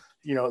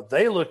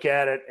they look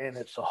at it and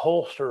it's a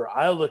holster.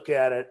 I look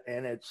at it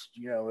and it's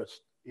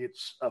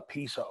it's a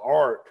piece of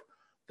art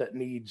that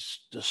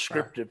needs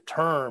descriptive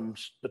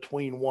terms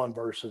between one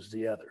versus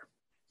the other.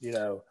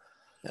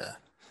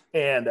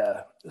 And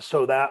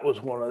so that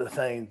was one of the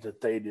things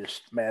that they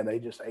just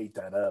ate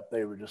that up.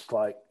 They were just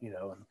like, and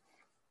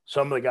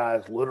some of the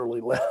guys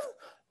literally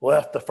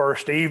left the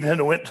first evening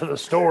and went to the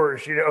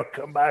stores,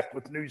 come back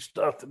with new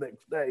stuff the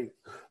next day.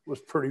 It was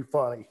pretty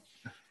funny.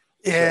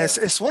 Yeah,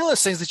 it's one of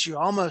those things that you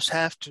almost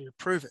have to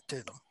prove it to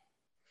them,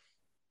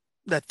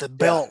 that the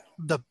belt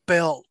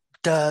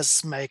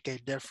does make a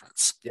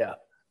difference. Yeah.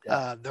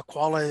 The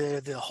quality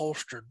of the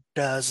holster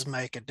does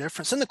make a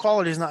difference. And the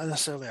quality is not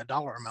necessarily a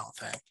dollar amount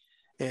thing.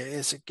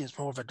 It's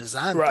more of a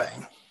design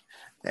thing.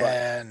 Right.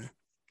 And,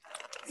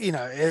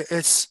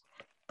 it's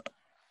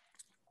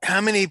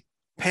how many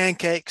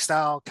pancake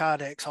style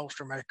Kydex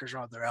holster makers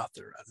are there out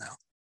there right now?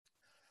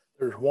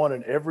 There's one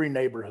in every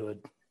neighborhood.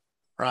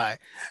 Right.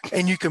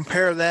 And you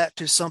compare that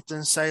to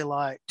something, say,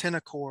 like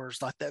Tenacor's,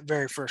 like that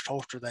very first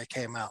holster they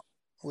came out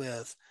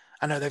with.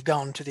 I know they've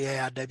gone to the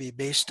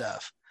AIWB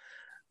stuff,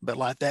 but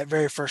like that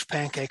very first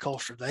pancake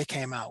holster they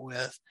came out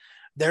with,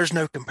 there's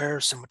no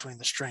comparison between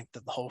the strength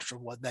of the holster,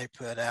 what they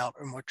put out,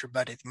 and what your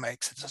buddy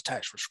makes that's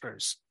attached with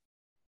screws.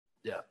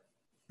 Yeah.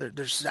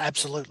 There's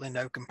absolutely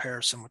no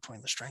comparison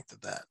between the strength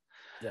of that.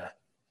 Yeah.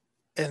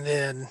 And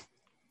then,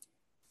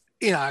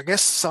 I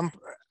guess I'm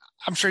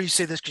sure you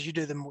see this because you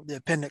do the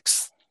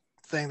appendix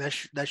thing.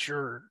 That's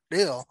your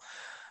deal.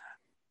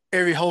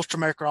 Every holster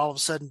maker all of a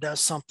sudden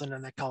does something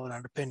and they call it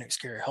an appendix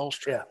carry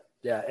holster.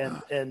 Yeah. Yeah.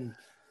 And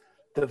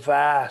the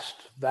vast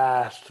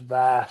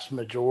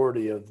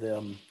majority of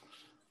them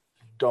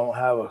don't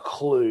have a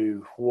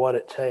clue what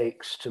it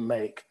takes to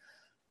make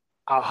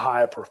a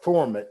high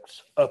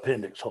performance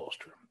appendix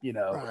holster,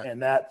 right.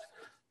 And that's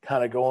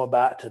kind of going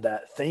back to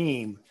that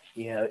theme,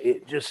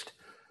 it just,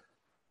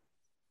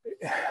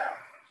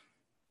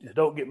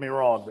 don't get me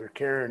wrong, they're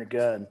carrying a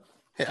gun,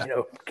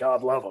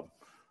 God love them,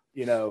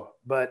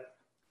 but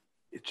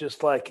it's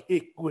just like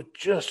it with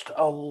just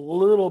a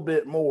little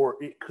bit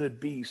more, it could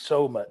be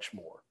so much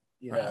more,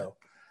 right.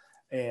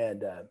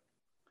 And,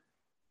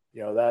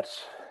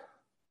 that's,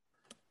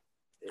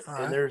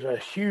 and there's a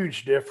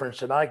huge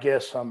difference. And I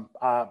guess I'm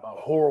a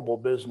horrible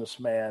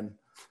businessman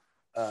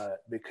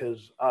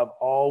because I've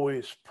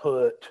always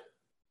put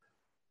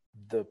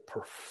the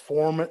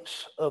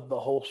performance of the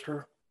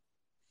holster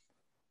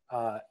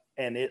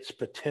and its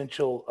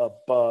potential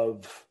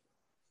above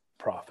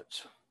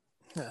profits.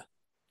 Yeah.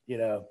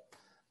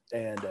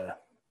 And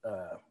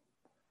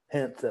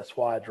hence that's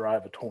why I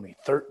drive a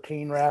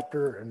 2013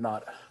 Raptor and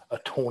not a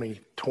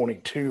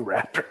 2022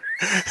 Raptor.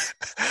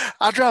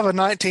 I drive a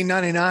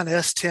 1999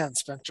 S10,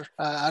 Spencer.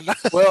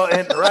 Well,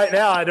 and right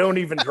now I don't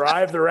even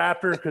drive the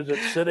Raptor because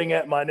it's sitting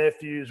at my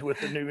nephew's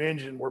with the new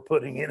engine we're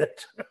putting in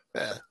it.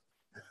 Yeah.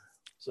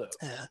 So,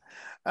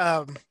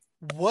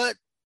 what,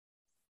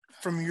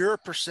 from your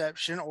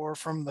perception or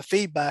from the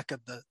feedback of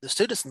the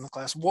students in the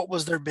class, what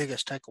was their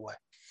biggest takeaway?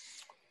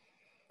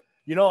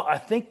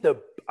 I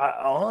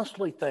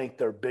honestly think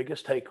their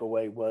biggest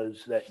takeaway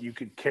was that you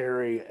could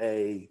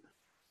carry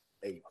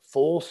a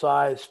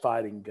full-size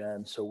fighting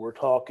gun. So we're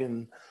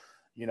talking,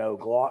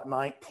 Glock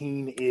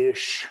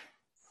 19-ish,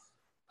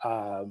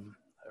 or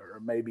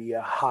maybe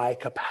a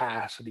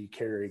high-capacity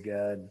carry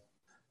gun,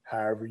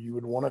 however you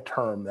would want to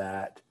term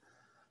that,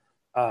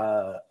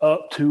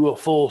 up to a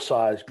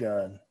full-size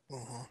gun,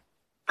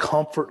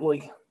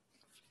 comfortably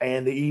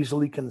and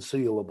easily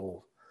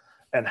concealable,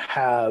 and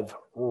have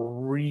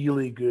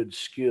really good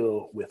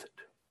skill with it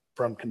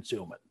from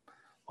concealment.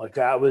 Like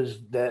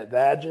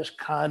that just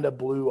kind of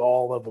blew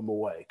all of them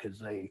away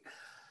because I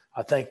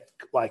think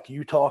like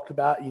you talked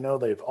about,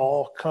 they've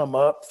all come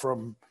up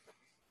from,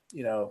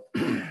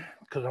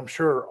 because I'm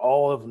sure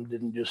all of them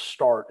didn't just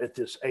start at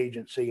this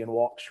agency and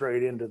walk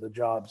straight into the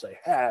jobs they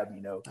have.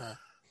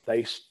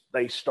 They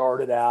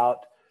started out,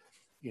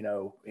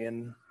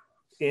 in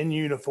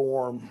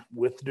uniform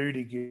with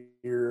duty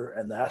gear,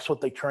 and that's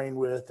what they trained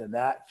with, and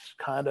that's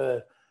kind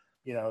of,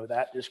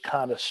 that just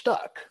kind of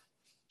stuck.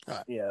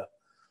 Right. Yeah.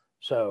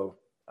 So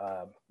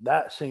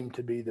that seemed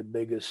to be the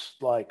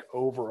biggest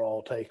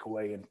overall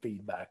takeaway and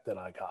feedback that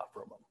I got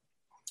from them.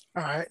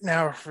 All right.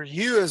 Now, for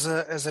you as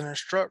an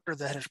instructor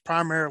that has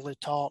primarily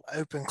taught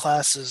open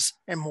classes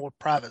and more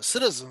private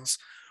citizens,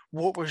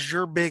 what was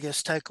your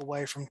biggest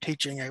takeaway from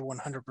teaching a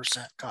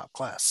 100% COP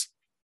class?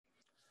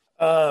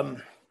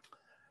 There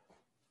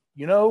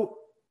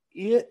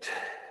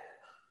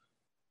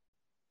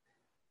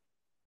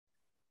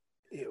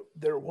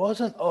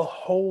wasn't a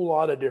whole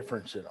lot of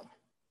difference in them.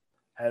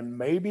 And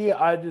maybe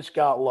I just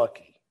got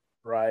lucky,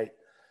 right?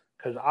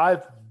 Because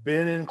I've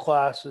been in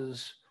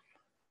classes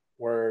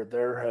where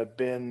there have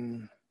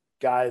been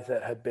guys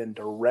that have been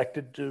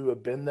directed to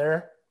have been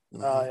there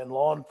in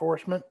law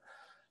enforcement.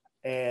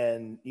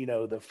 And,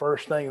 the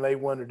first thing they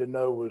wanted to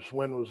know was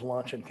when was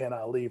lunch and can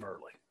I leave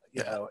early?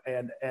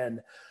 And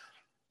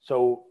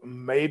so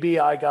maybe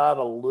I got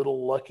a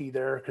little lucky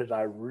there because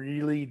I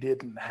really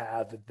didn't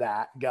have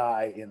that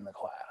guy in the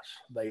class.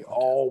 They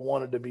all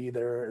wanted to be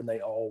there and they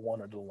all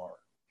wanted to learn.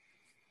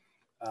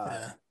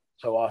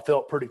 So I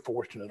felt pretty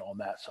fortunate on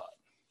that side.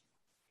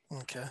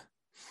 Okay.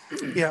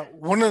 Yeah.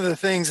 One of the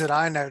things that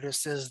I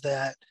noticed is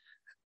that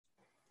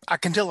I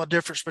can tell a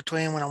difference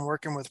between when I'm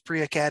working with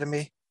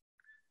pre-academy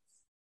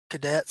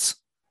cadets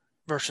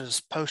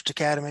versus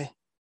post-academy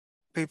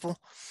people,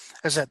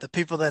 is that the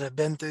people that have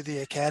been through the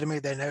academy,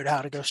 they know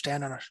how to go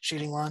stand on a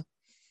shooting line.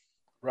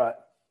 Right.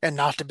 And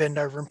not to bend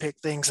over and pick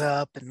things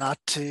up and not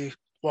to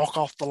walk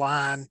off the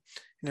line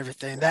and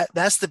everything.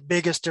 That's the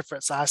biggest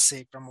difference I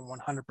see from a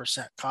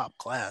 100% COP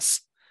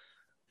class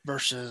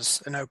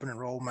versus an open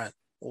enrollment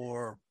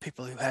or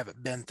people who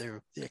haven't been through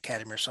the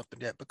academy or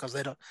something yet, because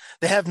they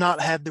have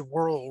not had the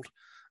world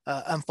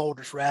unfold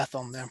its wrath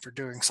on them for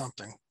doing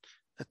something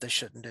that they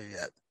shouldn't do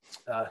yet.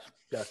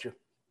 Gotcha.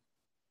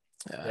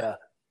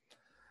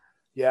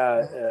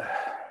 Yeah.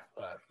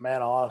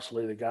 Man,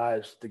 honestly, the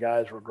guys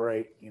were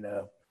great.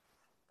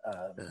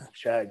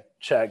 Shag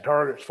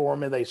targets for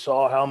me. They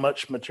saw how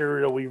much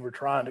material we were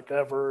trying to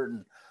cover,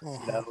 and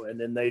and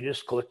then they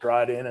just clicked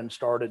right in and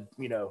started.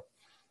 A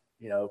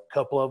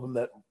couple of them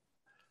that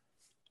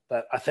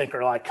I think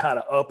are kind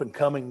of up and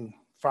coming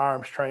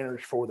firearms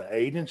trainers for the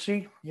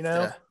agency.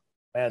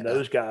 And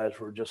those guys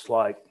were just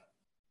like,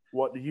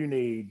 "What do you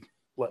need?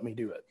 Let me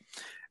do it."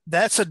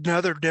 That's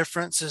another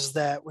difference, is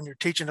that when you're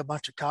teaching a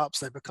bunch of cops,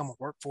 they become a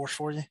workforce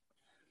for you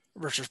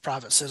versus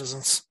private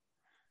citizens.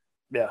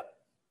 Yeah.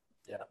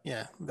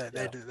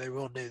 They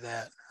will do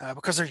that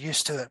because they're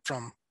used to it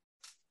from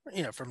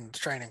the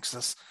training. So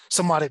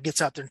somebody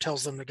gets out there and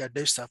tells them to go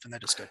do stuff and they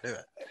just go do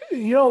it.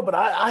 But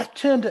I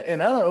tend to,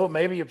 and I don't know,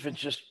 maybe if it's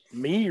just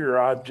me or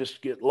I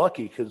just get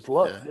lucky, because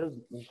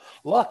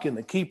luck in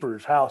the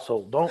keeper's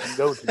household don't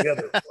go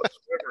together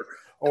whatsoever,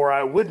 or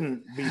I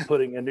wouldn't be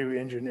putting a new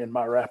engine in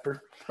my Raptor.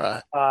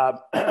 Right.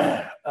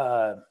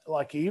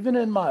 Even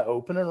in my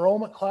open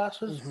enrollment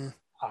classes,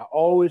 I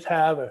always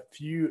have at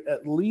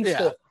least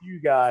a few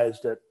guys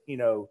that,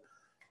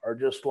 are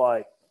just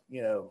like,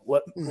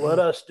 let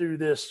us do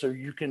this so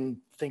you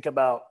can think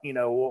about,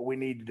 what we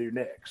need to do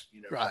next.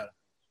 Right.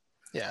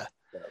 Yeah.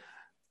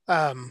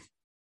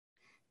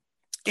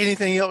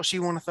 Anything else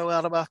you want to throw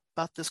out about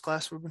this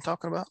class we've been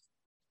talking about?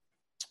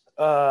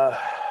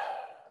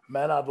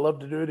 Man, I'd love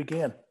to do it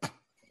again.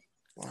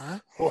 All right.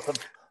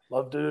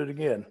 Love to do it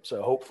again.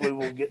 So hopefully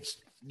we'll get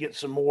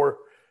some more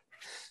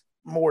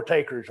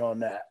takers on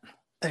that.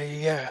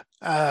 Yeah.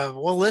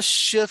 Well, let's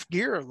shift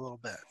gear a little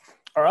bit.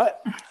 All right.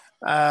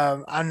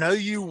 I know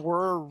you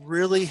were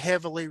really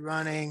heavily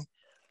running,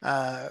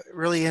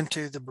 really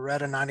into the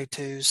Beretta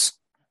 92s,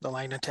 the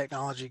Langdon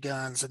Technology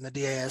guns, and the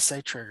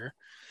DASA trigger.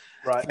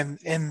 Right.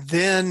 And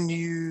then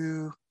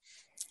you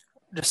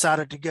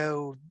decided to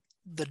go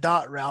the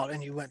dot route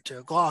and you went to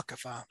a Glock,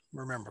 if I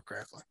remember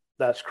correctly.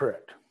 That's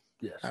correct.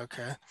 Yes.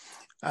 Okay.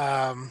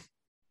 And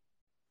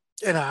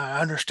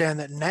I understand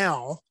that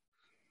now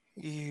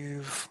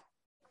you've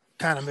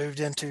kind of moved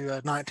into a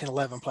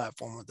 1911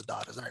 platform with the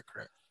dot. Is that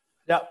correct?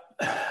 Yep.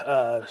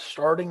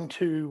 Starting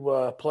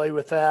to play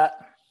with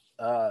that.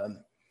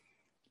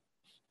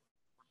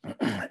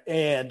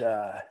 And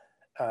I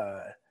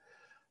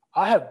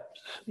have,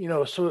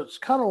 so it's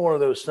kind of one of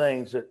those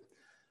things that,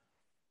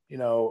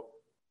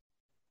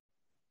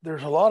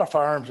 there's a lot of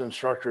firearms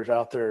instructors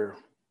out there,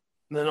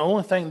 and the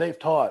only thing they've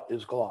taught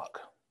is Glock.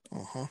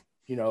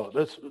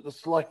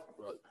 That's like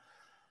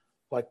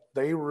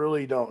they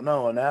really don't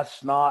know. And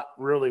that's not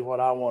really what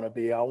I want to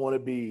be. I want to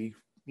be,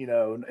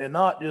 and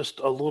not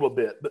just a little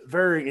bit, but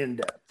very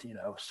in-depth,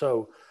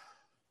 So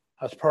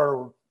that's part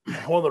of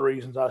one of the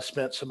reasons I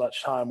spent so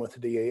much time with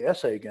the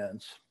DASA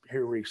guns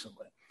here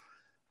recently.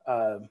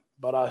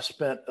 But I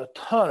spent a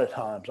ton of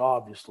times,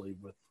 obviously,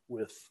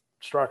 with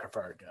striker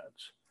fire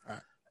guns.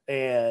 Right.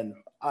 And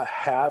I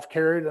have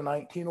carried a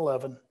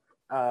 1911.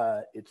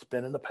 It's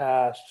been in the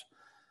past.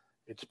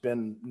 It's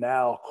been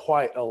now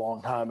quite a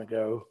long time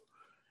ago.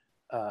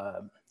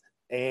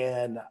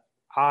 And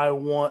I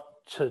want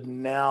to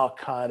now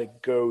kind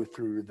of go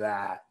through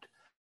that.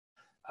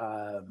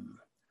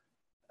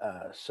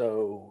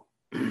 So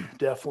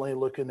definitely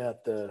looking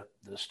at the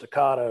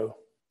staccato,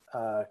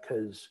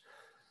 because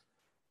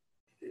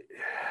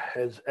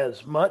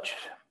as much,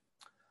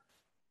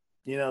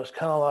 it's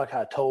kind of like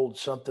I told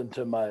something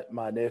to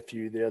my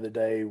nephew the other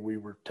day. We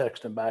were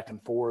texting back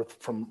and forth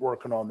from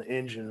working on the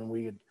engine, and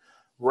we had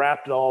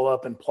wrapped it all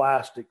up in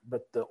plastic,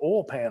 but the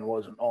oil pan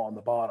wasn't on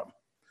the bottom.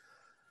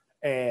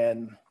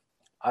 And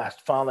I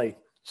finally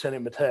sent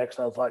him a text,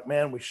 and I was like,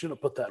 man, we should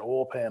have put that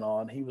oil pan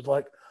on. He was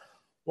like,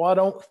 well, I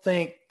don't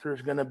think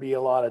there's going to be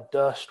a lot of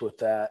dust with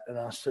that. And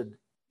I said,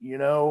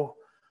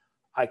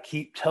 I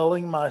keep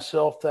telling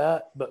myself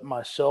that, but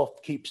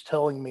myself keeps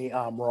telling me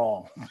I'm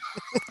wrong.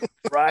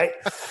 Right?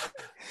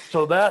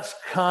 So that's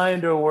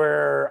kind of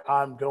where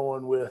I'm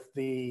going with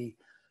the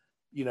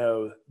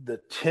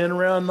 10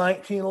 round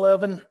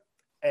 1911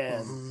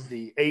 and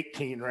the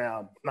 18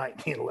 round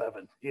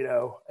 1911,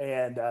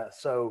 and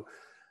so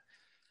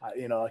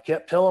I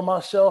kept telling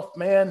myself,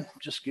 man,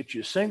 just get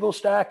you a single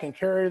stack and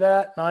carry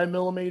that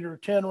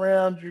 9mm 10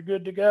 rounds. You're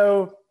good to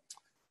go.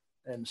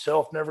 And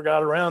self never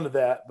got around to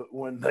that. But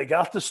when they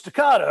got the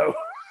staccato,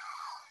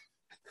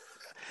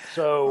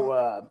 so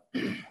all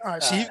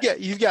right. So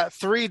you've got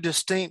three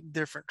distinct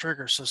different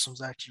trigger systems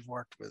that you've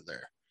worked with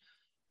there.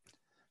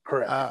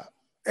 Correct.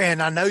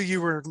 And I know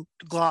you were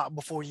Glock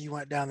before you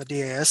went down the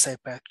DASA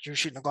pack. You were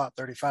shooting a Glock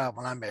 35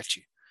 when I met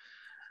you.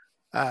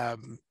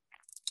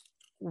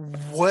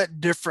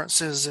 What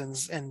differences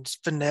in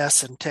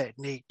finesse and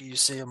technique do you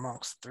see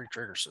amongst the three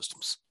trigger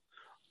systems?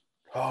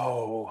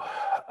 Well,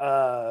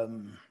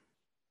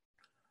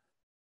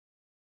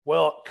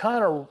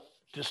 kind of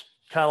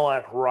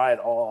like right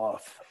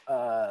off,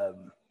 the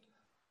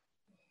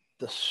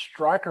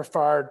striker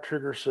fired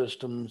trigger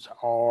systems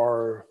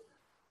are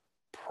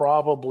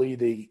probably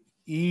the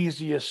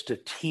easiest to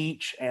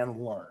teach and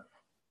learn,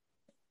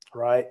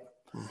 right?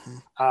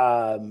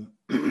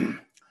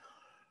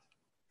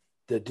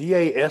 The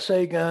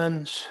DASA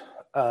guns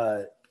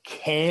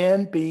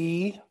can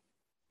be,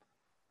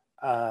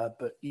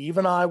 but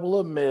even I will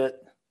admit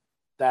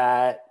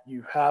that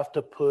you have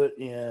to put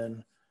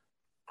in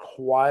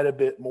quite a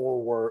bit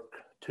more work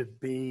to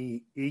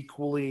be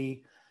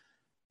equally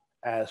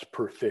as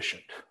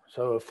proficient.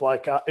 So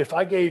if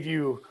I gave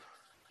you,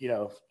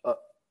 a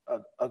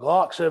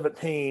Glock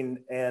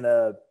 17 and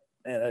a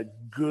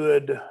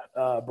good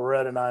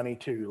Beretta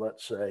 92,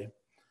 let's say,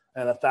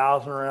 and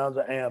 1,000 rounds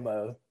of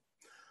ammo,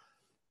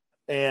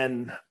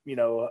 and a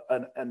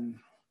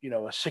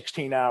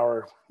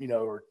 16-hour,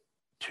 or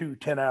 2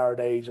 10-hour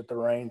days at the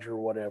range or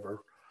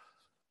whatever,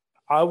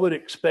 I would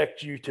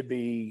expect you to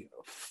be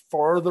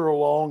farther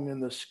along in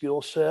the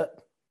skill set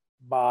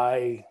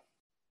by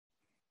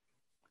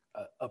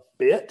a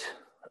bit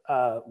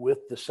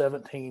with the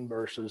 17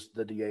 versus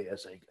the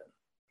DASA gun.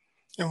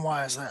 And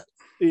why is that?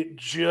 It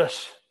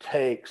just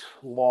takes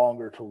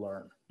longer to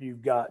learn.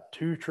 You've got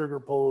 2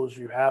 trigger pulls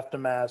you have to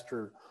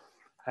master,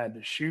 and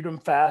to shoot them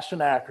fast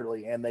and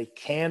accurately, and they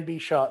can be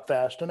shot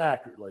fast and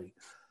accurately.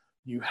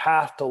 You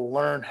have to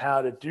learn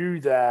how to do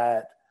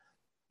that,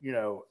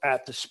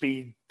 at the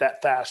speed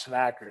that fast and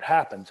accurate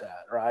happens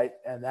at, right?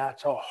 And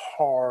that's a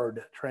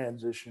hard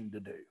transition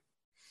to do.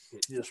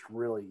 It just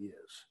really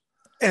is.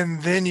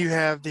 And then you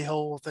have the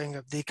whole thing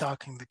of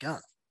decocking the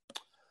gun.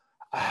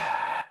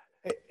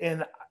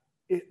 And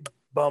it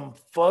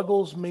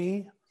bumfuggles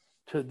me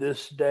to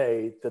this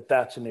day that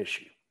that's an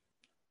issue.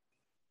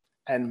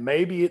 And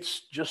maybe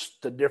it's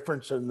just the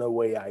difference in the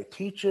way I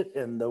teach it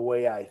and the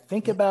way I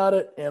think about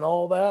it and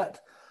all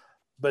that.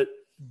 But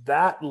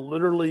that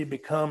literally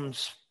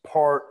becomes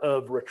part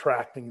of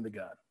retracting the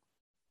gun,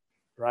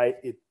 right?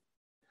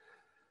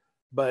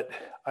 But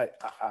I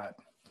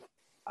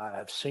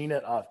have seen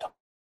it. I've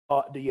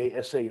taught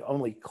DASA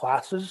only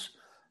classes.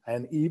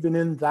 And even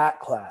in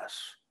that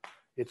class,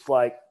 it's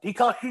like,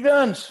 decock your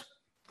guns.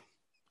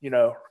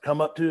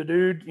 Come up to a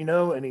dude,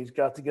 and he's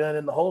got the gun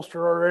in the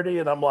holster already.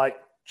 And I'm like,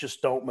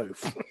 just don't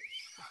move.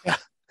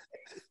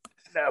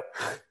 No,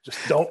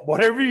 just don't,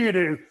 whatever you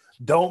do,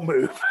 don't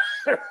move.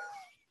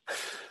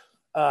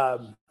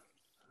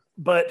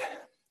 But,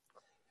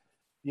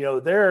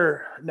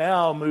 they're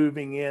now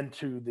moving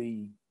into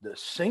the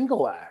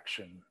single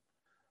action.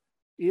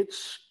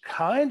 It's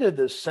kind of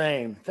the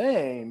same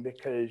thing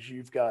because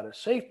you've got a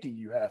safety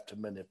you have to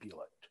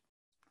manipulate.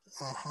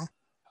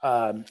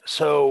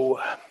 So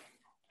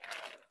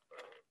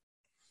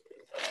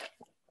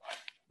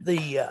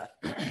the,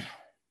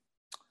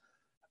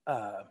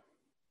 I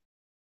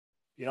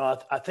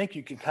think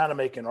you can kind of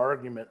make an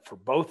argument for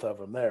both of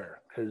them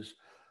there, because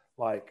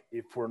like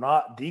if we're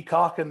not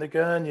decocking the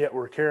gun yet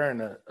we're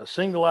carrying a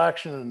single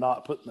action and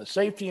not putting the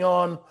safety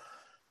on,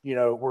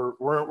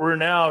 we're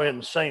now in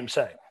the same.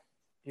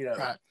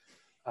 Right.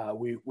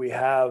 We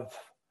have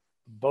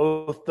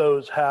both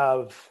those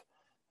have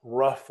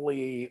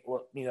roughly,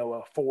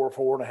 a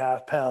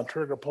 4.5 pound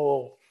trigger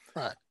pull,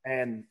 Right.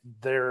 and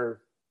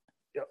they're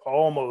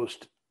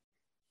almost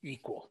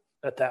equal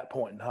at that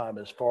point in time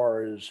as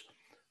far as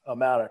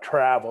amount of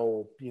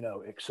travel,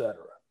 et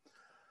cetera.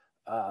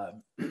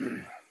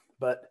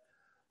 But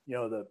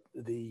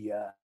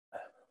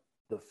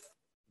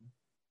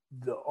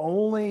the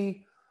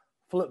only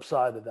flip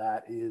side of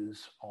that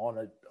is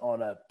on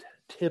a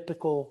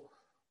typical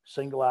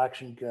single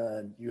action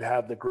gun, you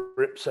have the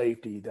grip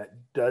safety that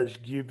does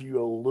give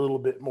you a little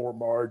bit more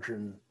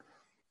margin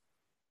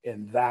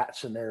in that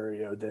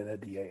scenario than a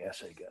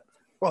DASA gun.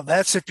 Well,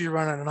 that's if you're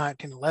running a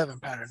 1911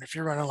 pattern. If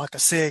you're running like a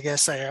SIG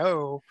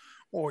SAO,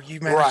 or you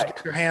manage to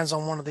get your hands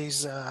on one of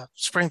these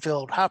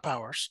Springfield high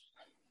powers,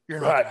 you're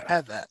not going to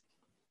have that.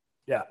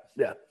 Yeah.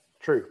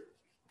 True.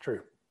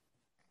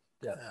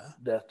 Yeah,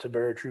 that's a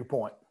very true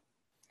point.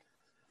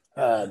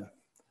 But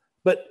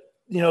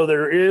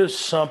there is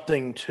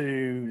something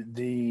to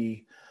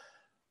the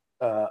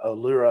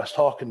allure. I was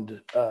talking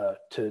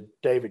to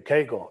David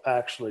Cagle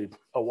actually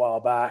a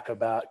while back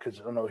about, because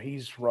I know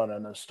he's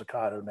running a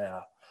Staccato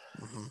now,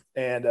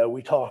 and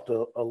we talked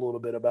a little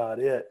bit about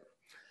it.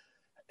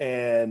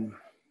 And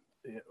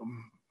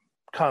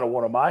kind of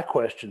one of my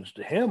questions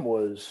to him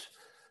was,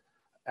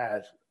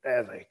 as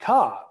a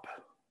cop,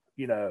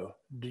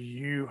 do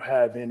you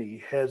have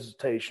any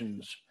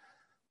hesitations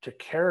to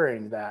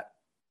carrying that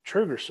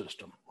trigger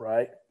system,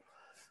 right?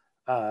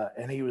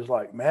 And he was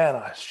like, man,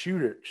 I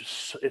shoot it.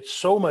 It's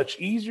so much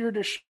easier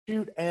to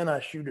shoot, and I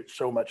shoot it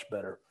so much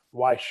better.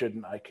 Why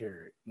shouldn't I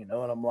carry it? And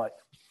I'm like,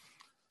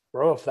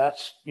 bro, if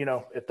that's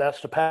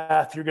the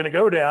path you're going to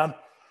go down,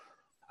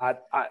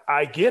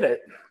 I get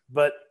it.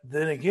 But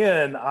then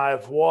again,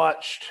 I've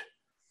watched,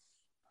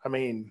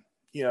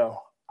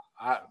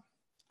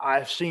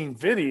 I've seen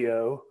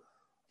video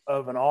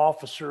of an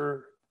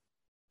officer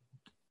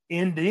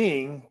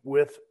ending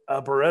with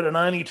a Beretta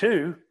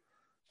 92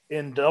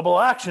 in double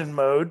action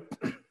mode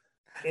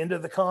into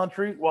the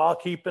concrete while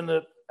keeping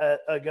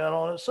a gun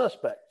on a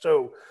suspect.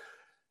 So,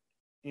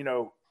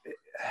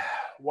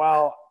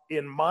 while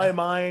in my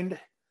mind,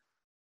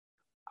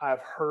 I've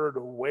heard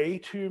way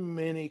too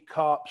many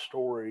cop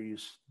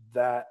stories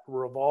that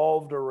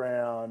revolved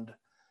around,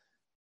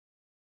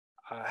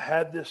 I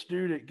had this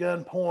dude at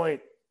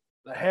gunpoint,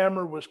 the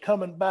hammer was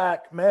coming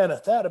back. Man,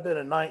 if that had been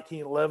a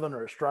 1911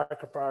 or a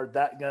striker fired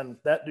that gun,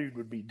 that dude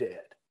would be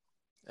dead.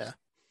 Yeah.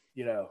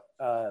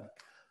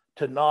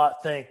 To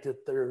not think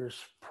that there's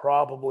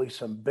probably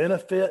some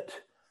benefit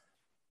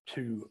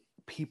to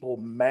people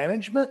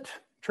management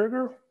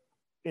trigger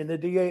in the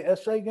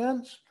DASA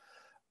guns.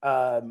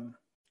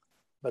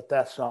 But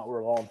that's not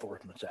where law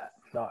enforcement's at.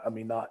 Not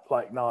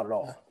at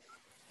all.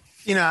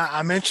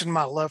 I mentioned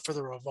my love for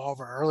the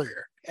revolver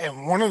earlier.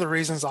 And one of the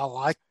reasons I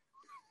like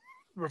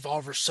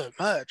revolvers so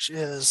much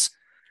is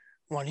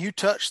when you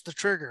touch the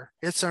trigger,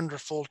 it's under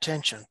full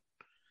tension.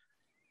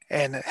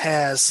 And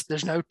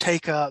there's no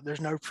take up,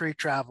 there's no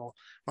pre-travel.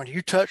 When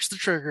you touch the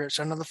trigger, it's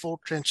under the full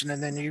tension,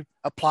 and then you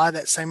apply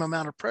that same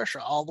amount of pressure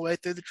all the way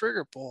through the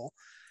trigger pull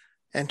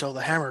until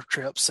the hammer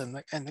trips and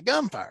the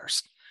gun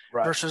fires.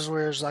 Right. Versus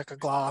whereas like a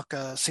Glock,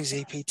 a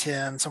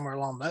CZP-10, somewhere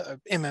along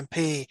the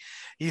MMP,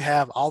 you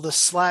have all this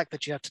slack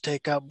that you have to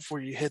take up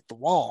before you hit the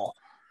wall.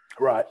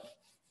 Right.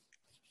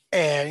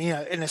 And,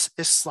 and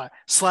it's like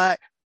slack,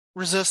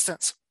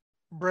 resistance,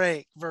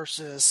 break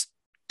versus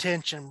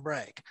tension,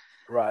 break.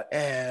 Right.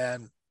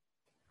 And,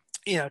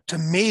 to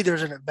me,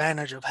 there's an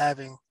advantage of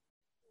having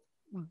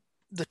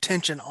the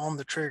tension on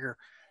the trigger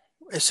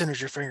as soon as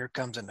your finger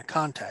comes into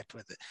contact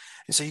with it.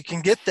 And so you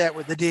can get that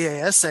with the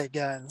DASA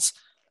guns.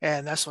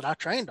 And that's what I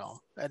trained on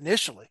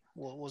initially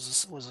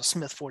was a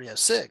Smith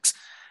 40-06.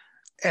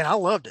 And I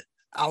loved it.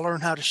 I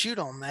learned how to shoot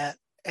on that.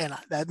 And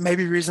that may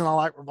be the reason I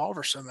like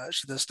revolvers so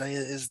much to this day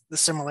is the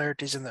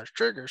similarities in those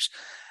triggers.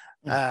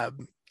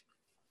 And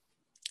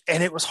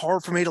it was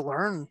hard for me to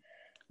learn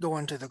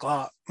going to the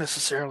Glock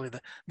necessarily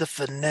the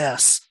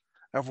finesse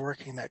of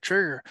working that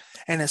trigger.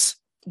 And it's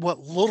what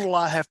little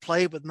I have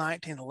played with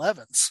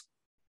 1911s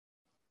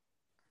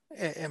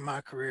in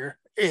my career.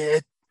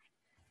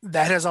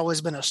 That has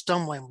always been a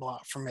stumbling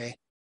block for me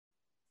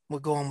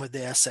with going with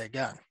the SA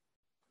gun.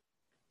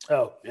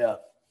 Oh, yeah.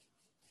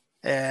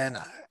 And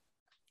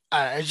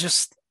I'm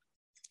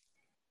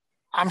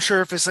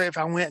sure if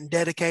I went and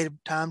dedicated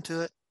time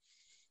to it,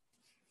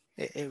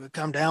 it would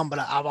come down. But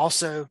I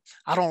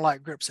don't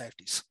like grip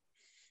safeties.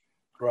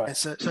 Right. And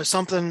so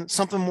something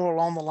more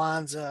along the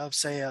lines of,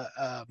 say,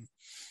 a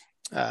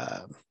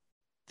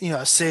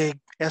SIG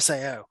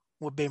SAO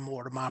would be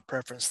more to my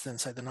preference than,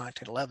 say, the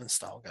 1911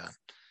 style gun.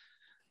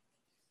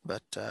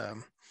 But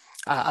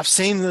I've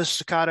seen the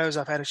Staccatos.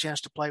 I've had a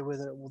chance to play with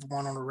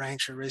one on the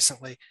range here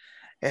recently,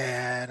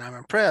 and I'm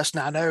impressed.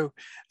 Now, I know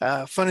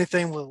funny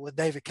thing with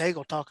David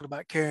Cagle talking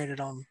about carrying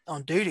it on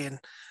duty, and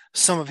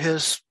some of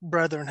his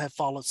brethren have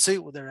followed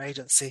suit with their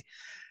agency.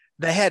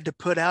 They had to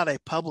put out a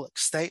public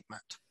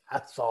statement.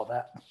 I saw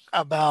that.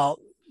 About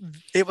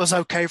it was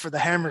okay for the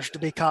hammers to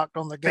be cocked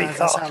on the guns.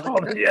 That's how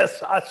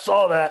Yes, I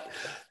saw that.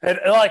 And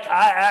like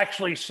I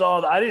actually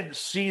saw that. I didn't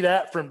see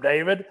that from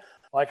David.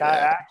 Like I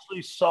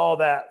actually saw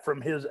that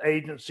from his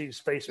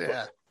agency's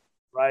Facebook.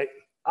 Right.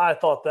 I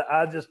thought that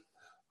I just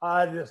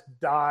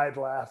died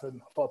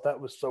laughing. I thought that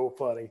was so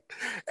funny.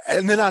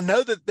 And then I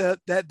know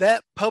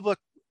that public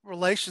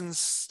relations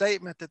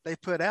statement that they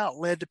put out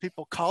led to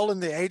people calling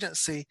the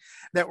agency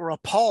that were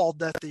appalled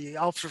that the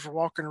officers were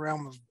walking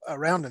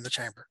around in the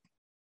chamber.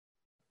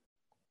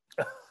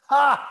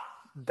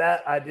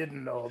 That I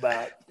didn't know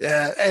about.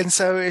 Yeah, and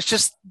so it's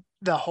just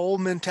the whole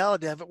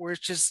mentality of it, where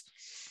it's just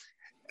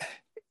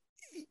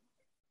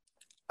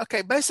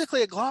okay.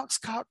 Basically, a Glock's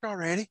cocked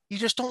already. You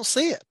just don't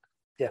see it.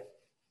 Yeah,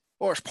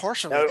 or it's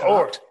partially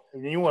cocked. Or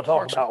you want to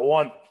talk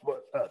about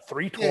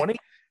 320?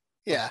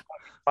 Yeah,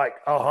 like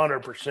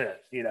 100%.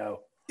 You know.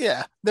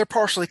 Yeah, they're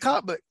partially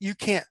cocked, but you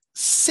can't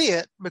see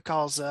it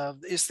because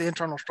it's the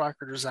internal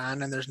striker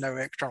design, and there's no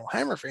external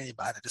hammer for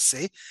anybody to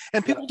see,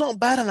 and people don't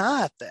bat an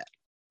eye at that.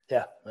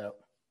 Yeah. No.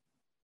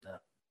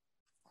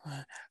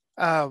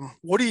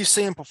 What do you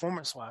see in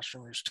performance-wise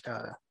from your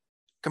Staccato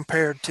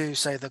compared to,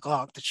 say, the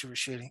Glock that you were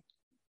shooting?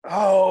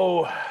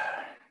 Oh,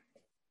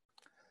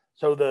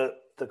 so the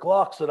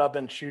Glocks that I've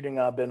been shooting,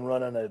 I've been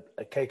running a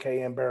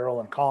KKM barrel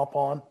and comp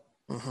on.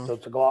 Mm-hmm. So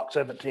it's a Glock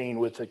 17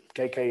 with the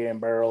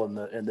KKM barrel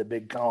and the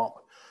big comp.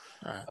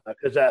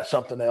 Because that's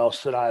something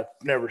else that I've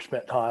never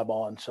spent time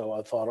on, so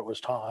I thought it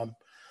was time.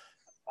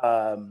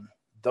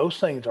 Those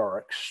things are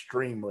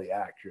extremely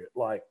accurate.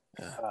 Like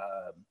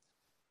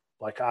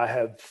I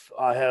have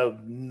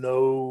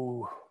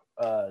no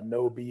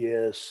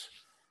BS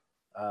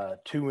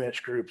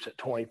 2-inch groups at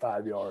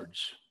 25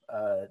 yards,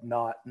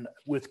 not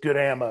with good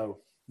ammo,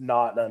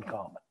 not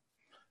uncommon.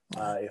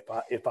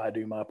 If I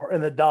do my part,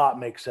 and the dot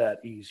makes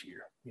that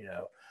easier, you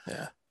know.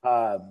 Yeah.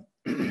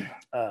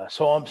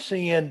 So I'm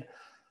seeing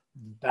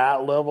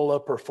that level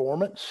of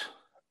performance,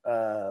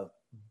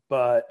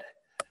 but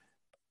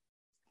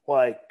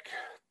like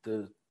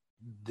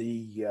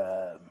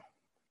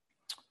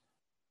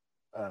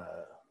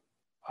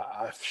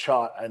I've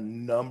shot a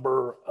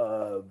number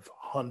of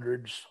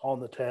hundreds on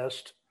the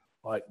test,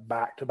 like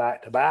back to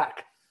back to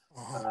back.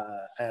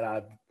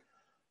 And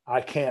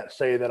I can't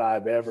say that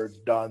I've ever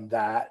done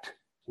that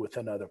with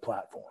another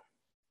platform.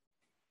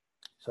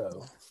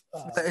 So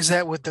is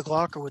that with the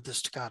Glock or with the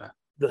Staccato?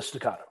 The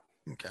Staccato.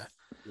 Okay.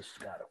 The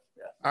Staccato.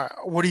 Yeah. All right.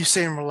 What are you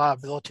seeing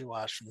reliability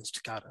wise from the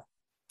Staccato?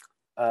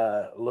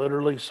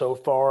 Literally so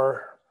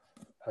far,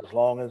 as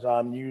long as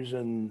I'm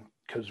using,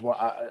 because when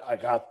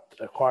I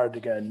acquired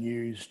the gun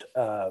used,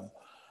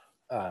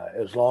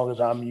 as long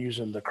as I'm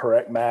using the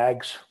correct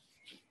mags,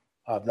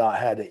 I've not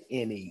had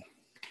any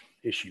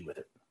issue with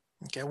it.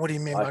 Okay, what do you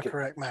mean by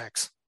correct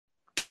mags?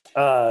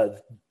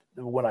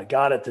 When I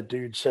got it, the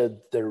dude said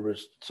there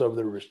was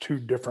 2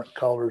 different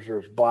colors. There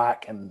was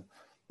black and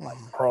like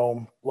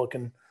chrome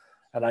looking,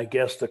 and I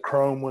guess the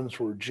chrome ones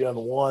were Gen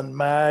 1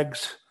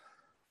 mags.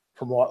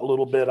 From what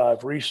little bit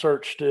I've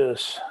researched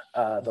this,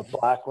 the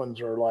black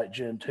ones are like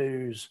Gen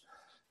 2s,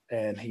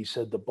 and he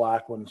said the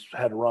black ones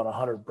had to run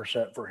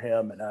 100% for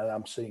him, and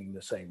I'm seeing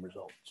the same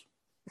results.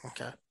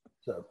 Okay.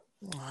 So,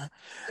 right.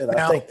 And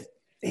now, I think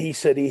he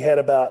said he had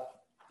about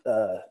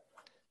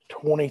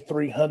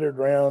 2,300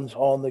 rounds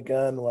on the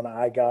gun when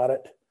I got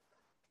it,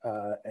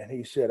 and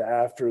he said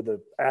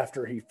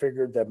after he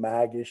figured the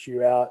mag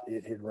issue out,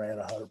 it had ran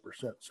 100%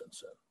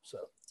 since then. So,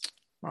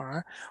 all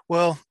right.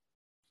 Well.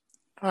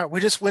 All right,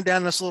 we just went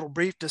down this little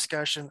brief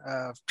discussion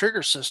of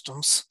trigger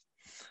systems.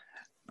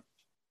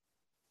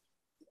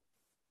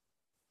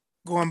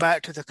 Going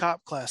back to the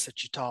cop class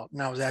that you taught,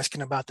 and I was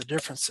asking about the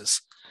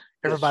differences.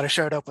 Everybody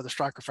showed up with a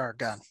striker fire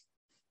gun.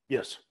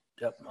 Yes.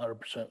 Yep,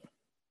 100%.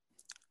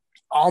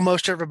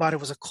 Almost everybody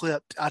was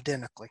equipped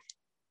identically.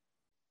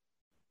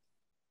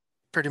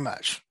 Pretty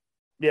much.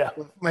 Yeah.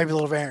 Maybe a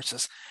little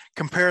variances.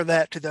 Compare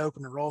that to the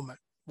open enrollment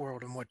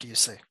world, and what do you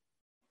see?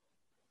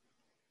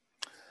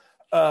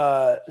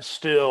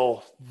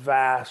 Still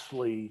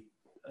vastly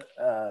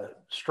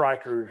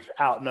strikers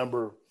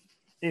outnumber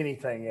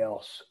anything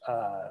else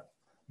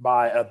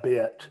by a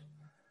bit.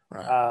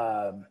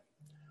 Right.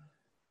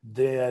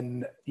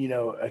 Then,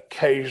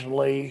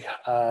 occasionally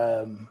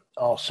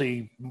I'll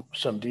see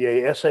some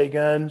DASA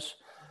guns,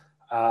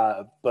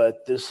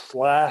 but this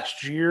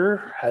last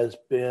year has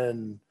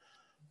been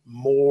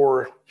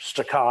more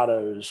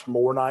staccatos,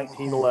 more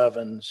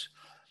 1911s,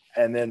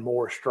 and then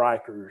more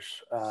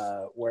strikers,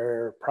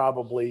 where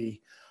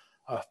probably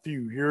a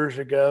few years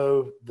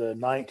ago, the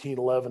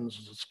 1911s,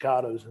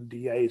 staccatos, and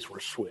DAs were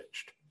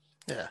switched.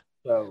 Yeah.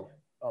 So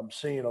I'm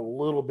seeing a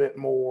little bit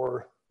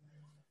more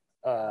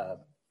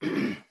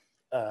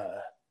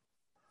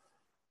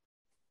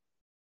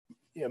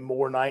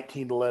more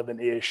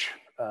 1911-ish,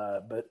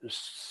 but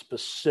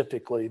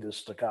specifically the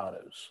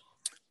staccatos.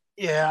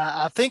 Yeah,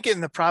 I think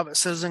in the private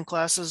citizen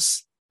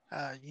classes,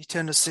 you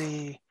tend to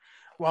see,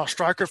 while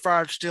striker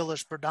fire still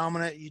is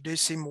predominant, you do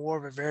see more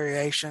of a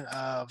variation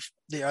of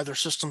the other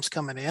systems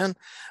coming in.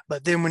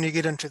 But then when you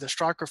get into the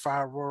striker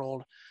fire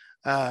world,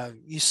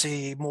 You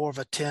see more of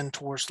a tend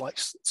towards like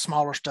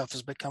smaller stuff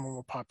is becoming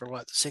more popular,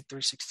 like the SIG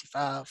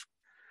 365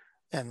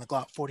 and the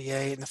Glock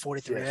 48 and the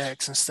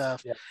 43X and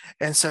stuff. Yeah.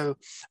 And so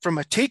from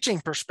a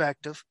teaching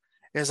perspective,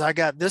 is I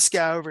got this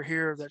guy over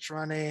here that's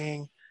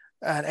running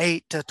an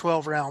 8 to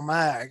 12 round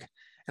mag,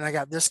 and I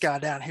got this guy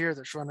down here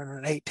that's running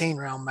an 18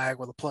 round mag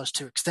with a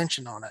 +2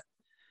 extension on it.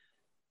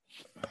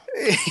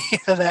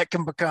 That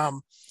can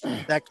become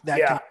that can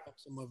become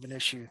some of an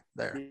issue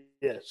there.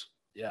 Yes.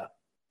 Yeah.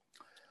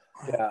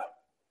 Yeah.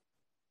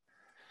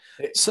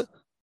 So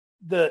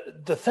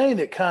the thing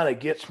that kind of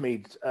gets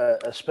me,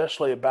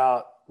 especially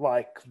about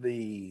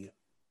the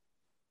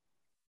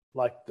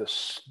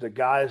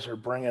guys are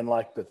bringing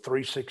like the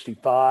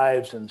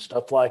 365s and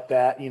stuff like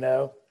that,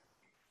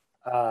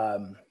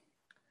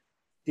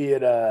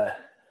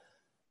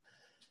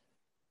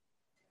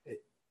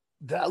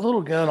 that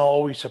little gun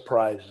always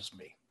surprises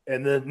me.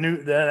 And the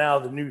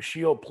new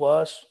Shield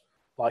Plus,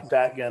 like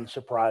that gun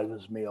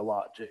surprises me a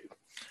lot too.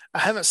 I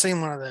haven't seen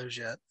one of those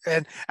yet,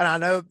 and I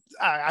know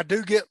I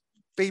do get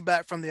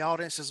feedback from the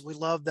audiences. We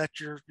love that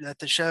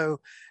the show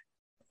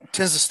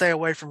tends to stay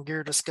away from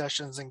gear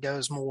discussions and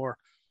goes more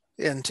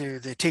into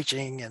the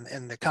teaching and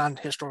the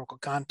historical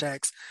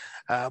context.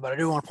 But I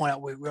do want to point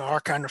out we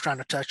are kind of trying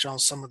to touch on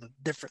some of the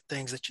different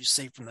things that you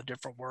see from the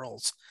different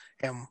worlds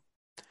and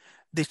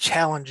the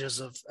challenges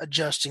of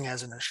adjusting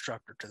as an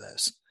instructor to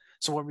this.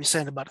 So what were you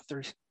saying about a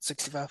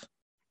 365?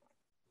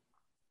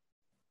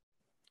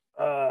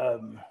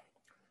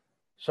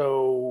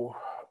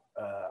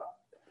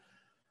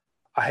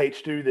 I hate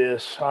to do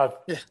this.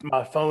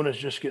 My phone is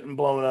just getting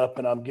blown up,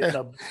 and I'm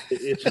getting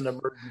it's an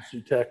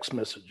emergency text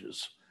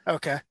messages.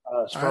 Okay.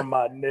 It's from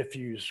my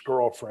nephew's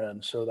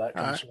girlfriend, so that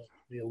concerns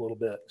me a little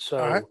bit.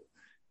 So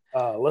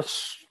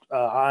let's.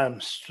 I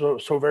am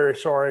so very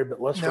sorry,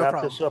 but let's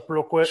wrap this up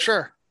real quick.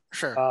 Sure.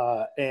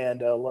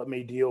 And let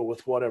me deal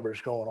with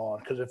whatever's going on,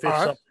 because if it's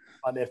something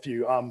my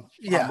nephew, I'm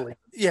leaving.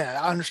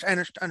 I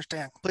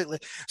understand completely.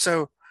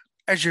 So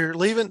as you're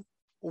leaving,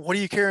 what are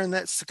you carrying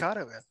that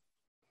staccato in?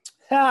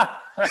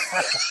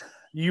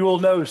 You will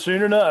know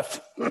soon enough.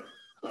 All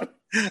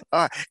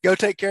right. Go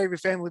take care of your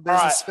family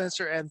business,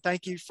 Spencer. And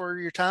thank you for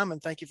your time.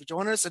 And thank you for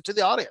joining us. And to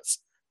the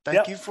audience,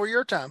 thank you for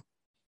your time.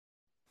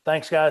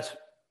 Thanks, guys.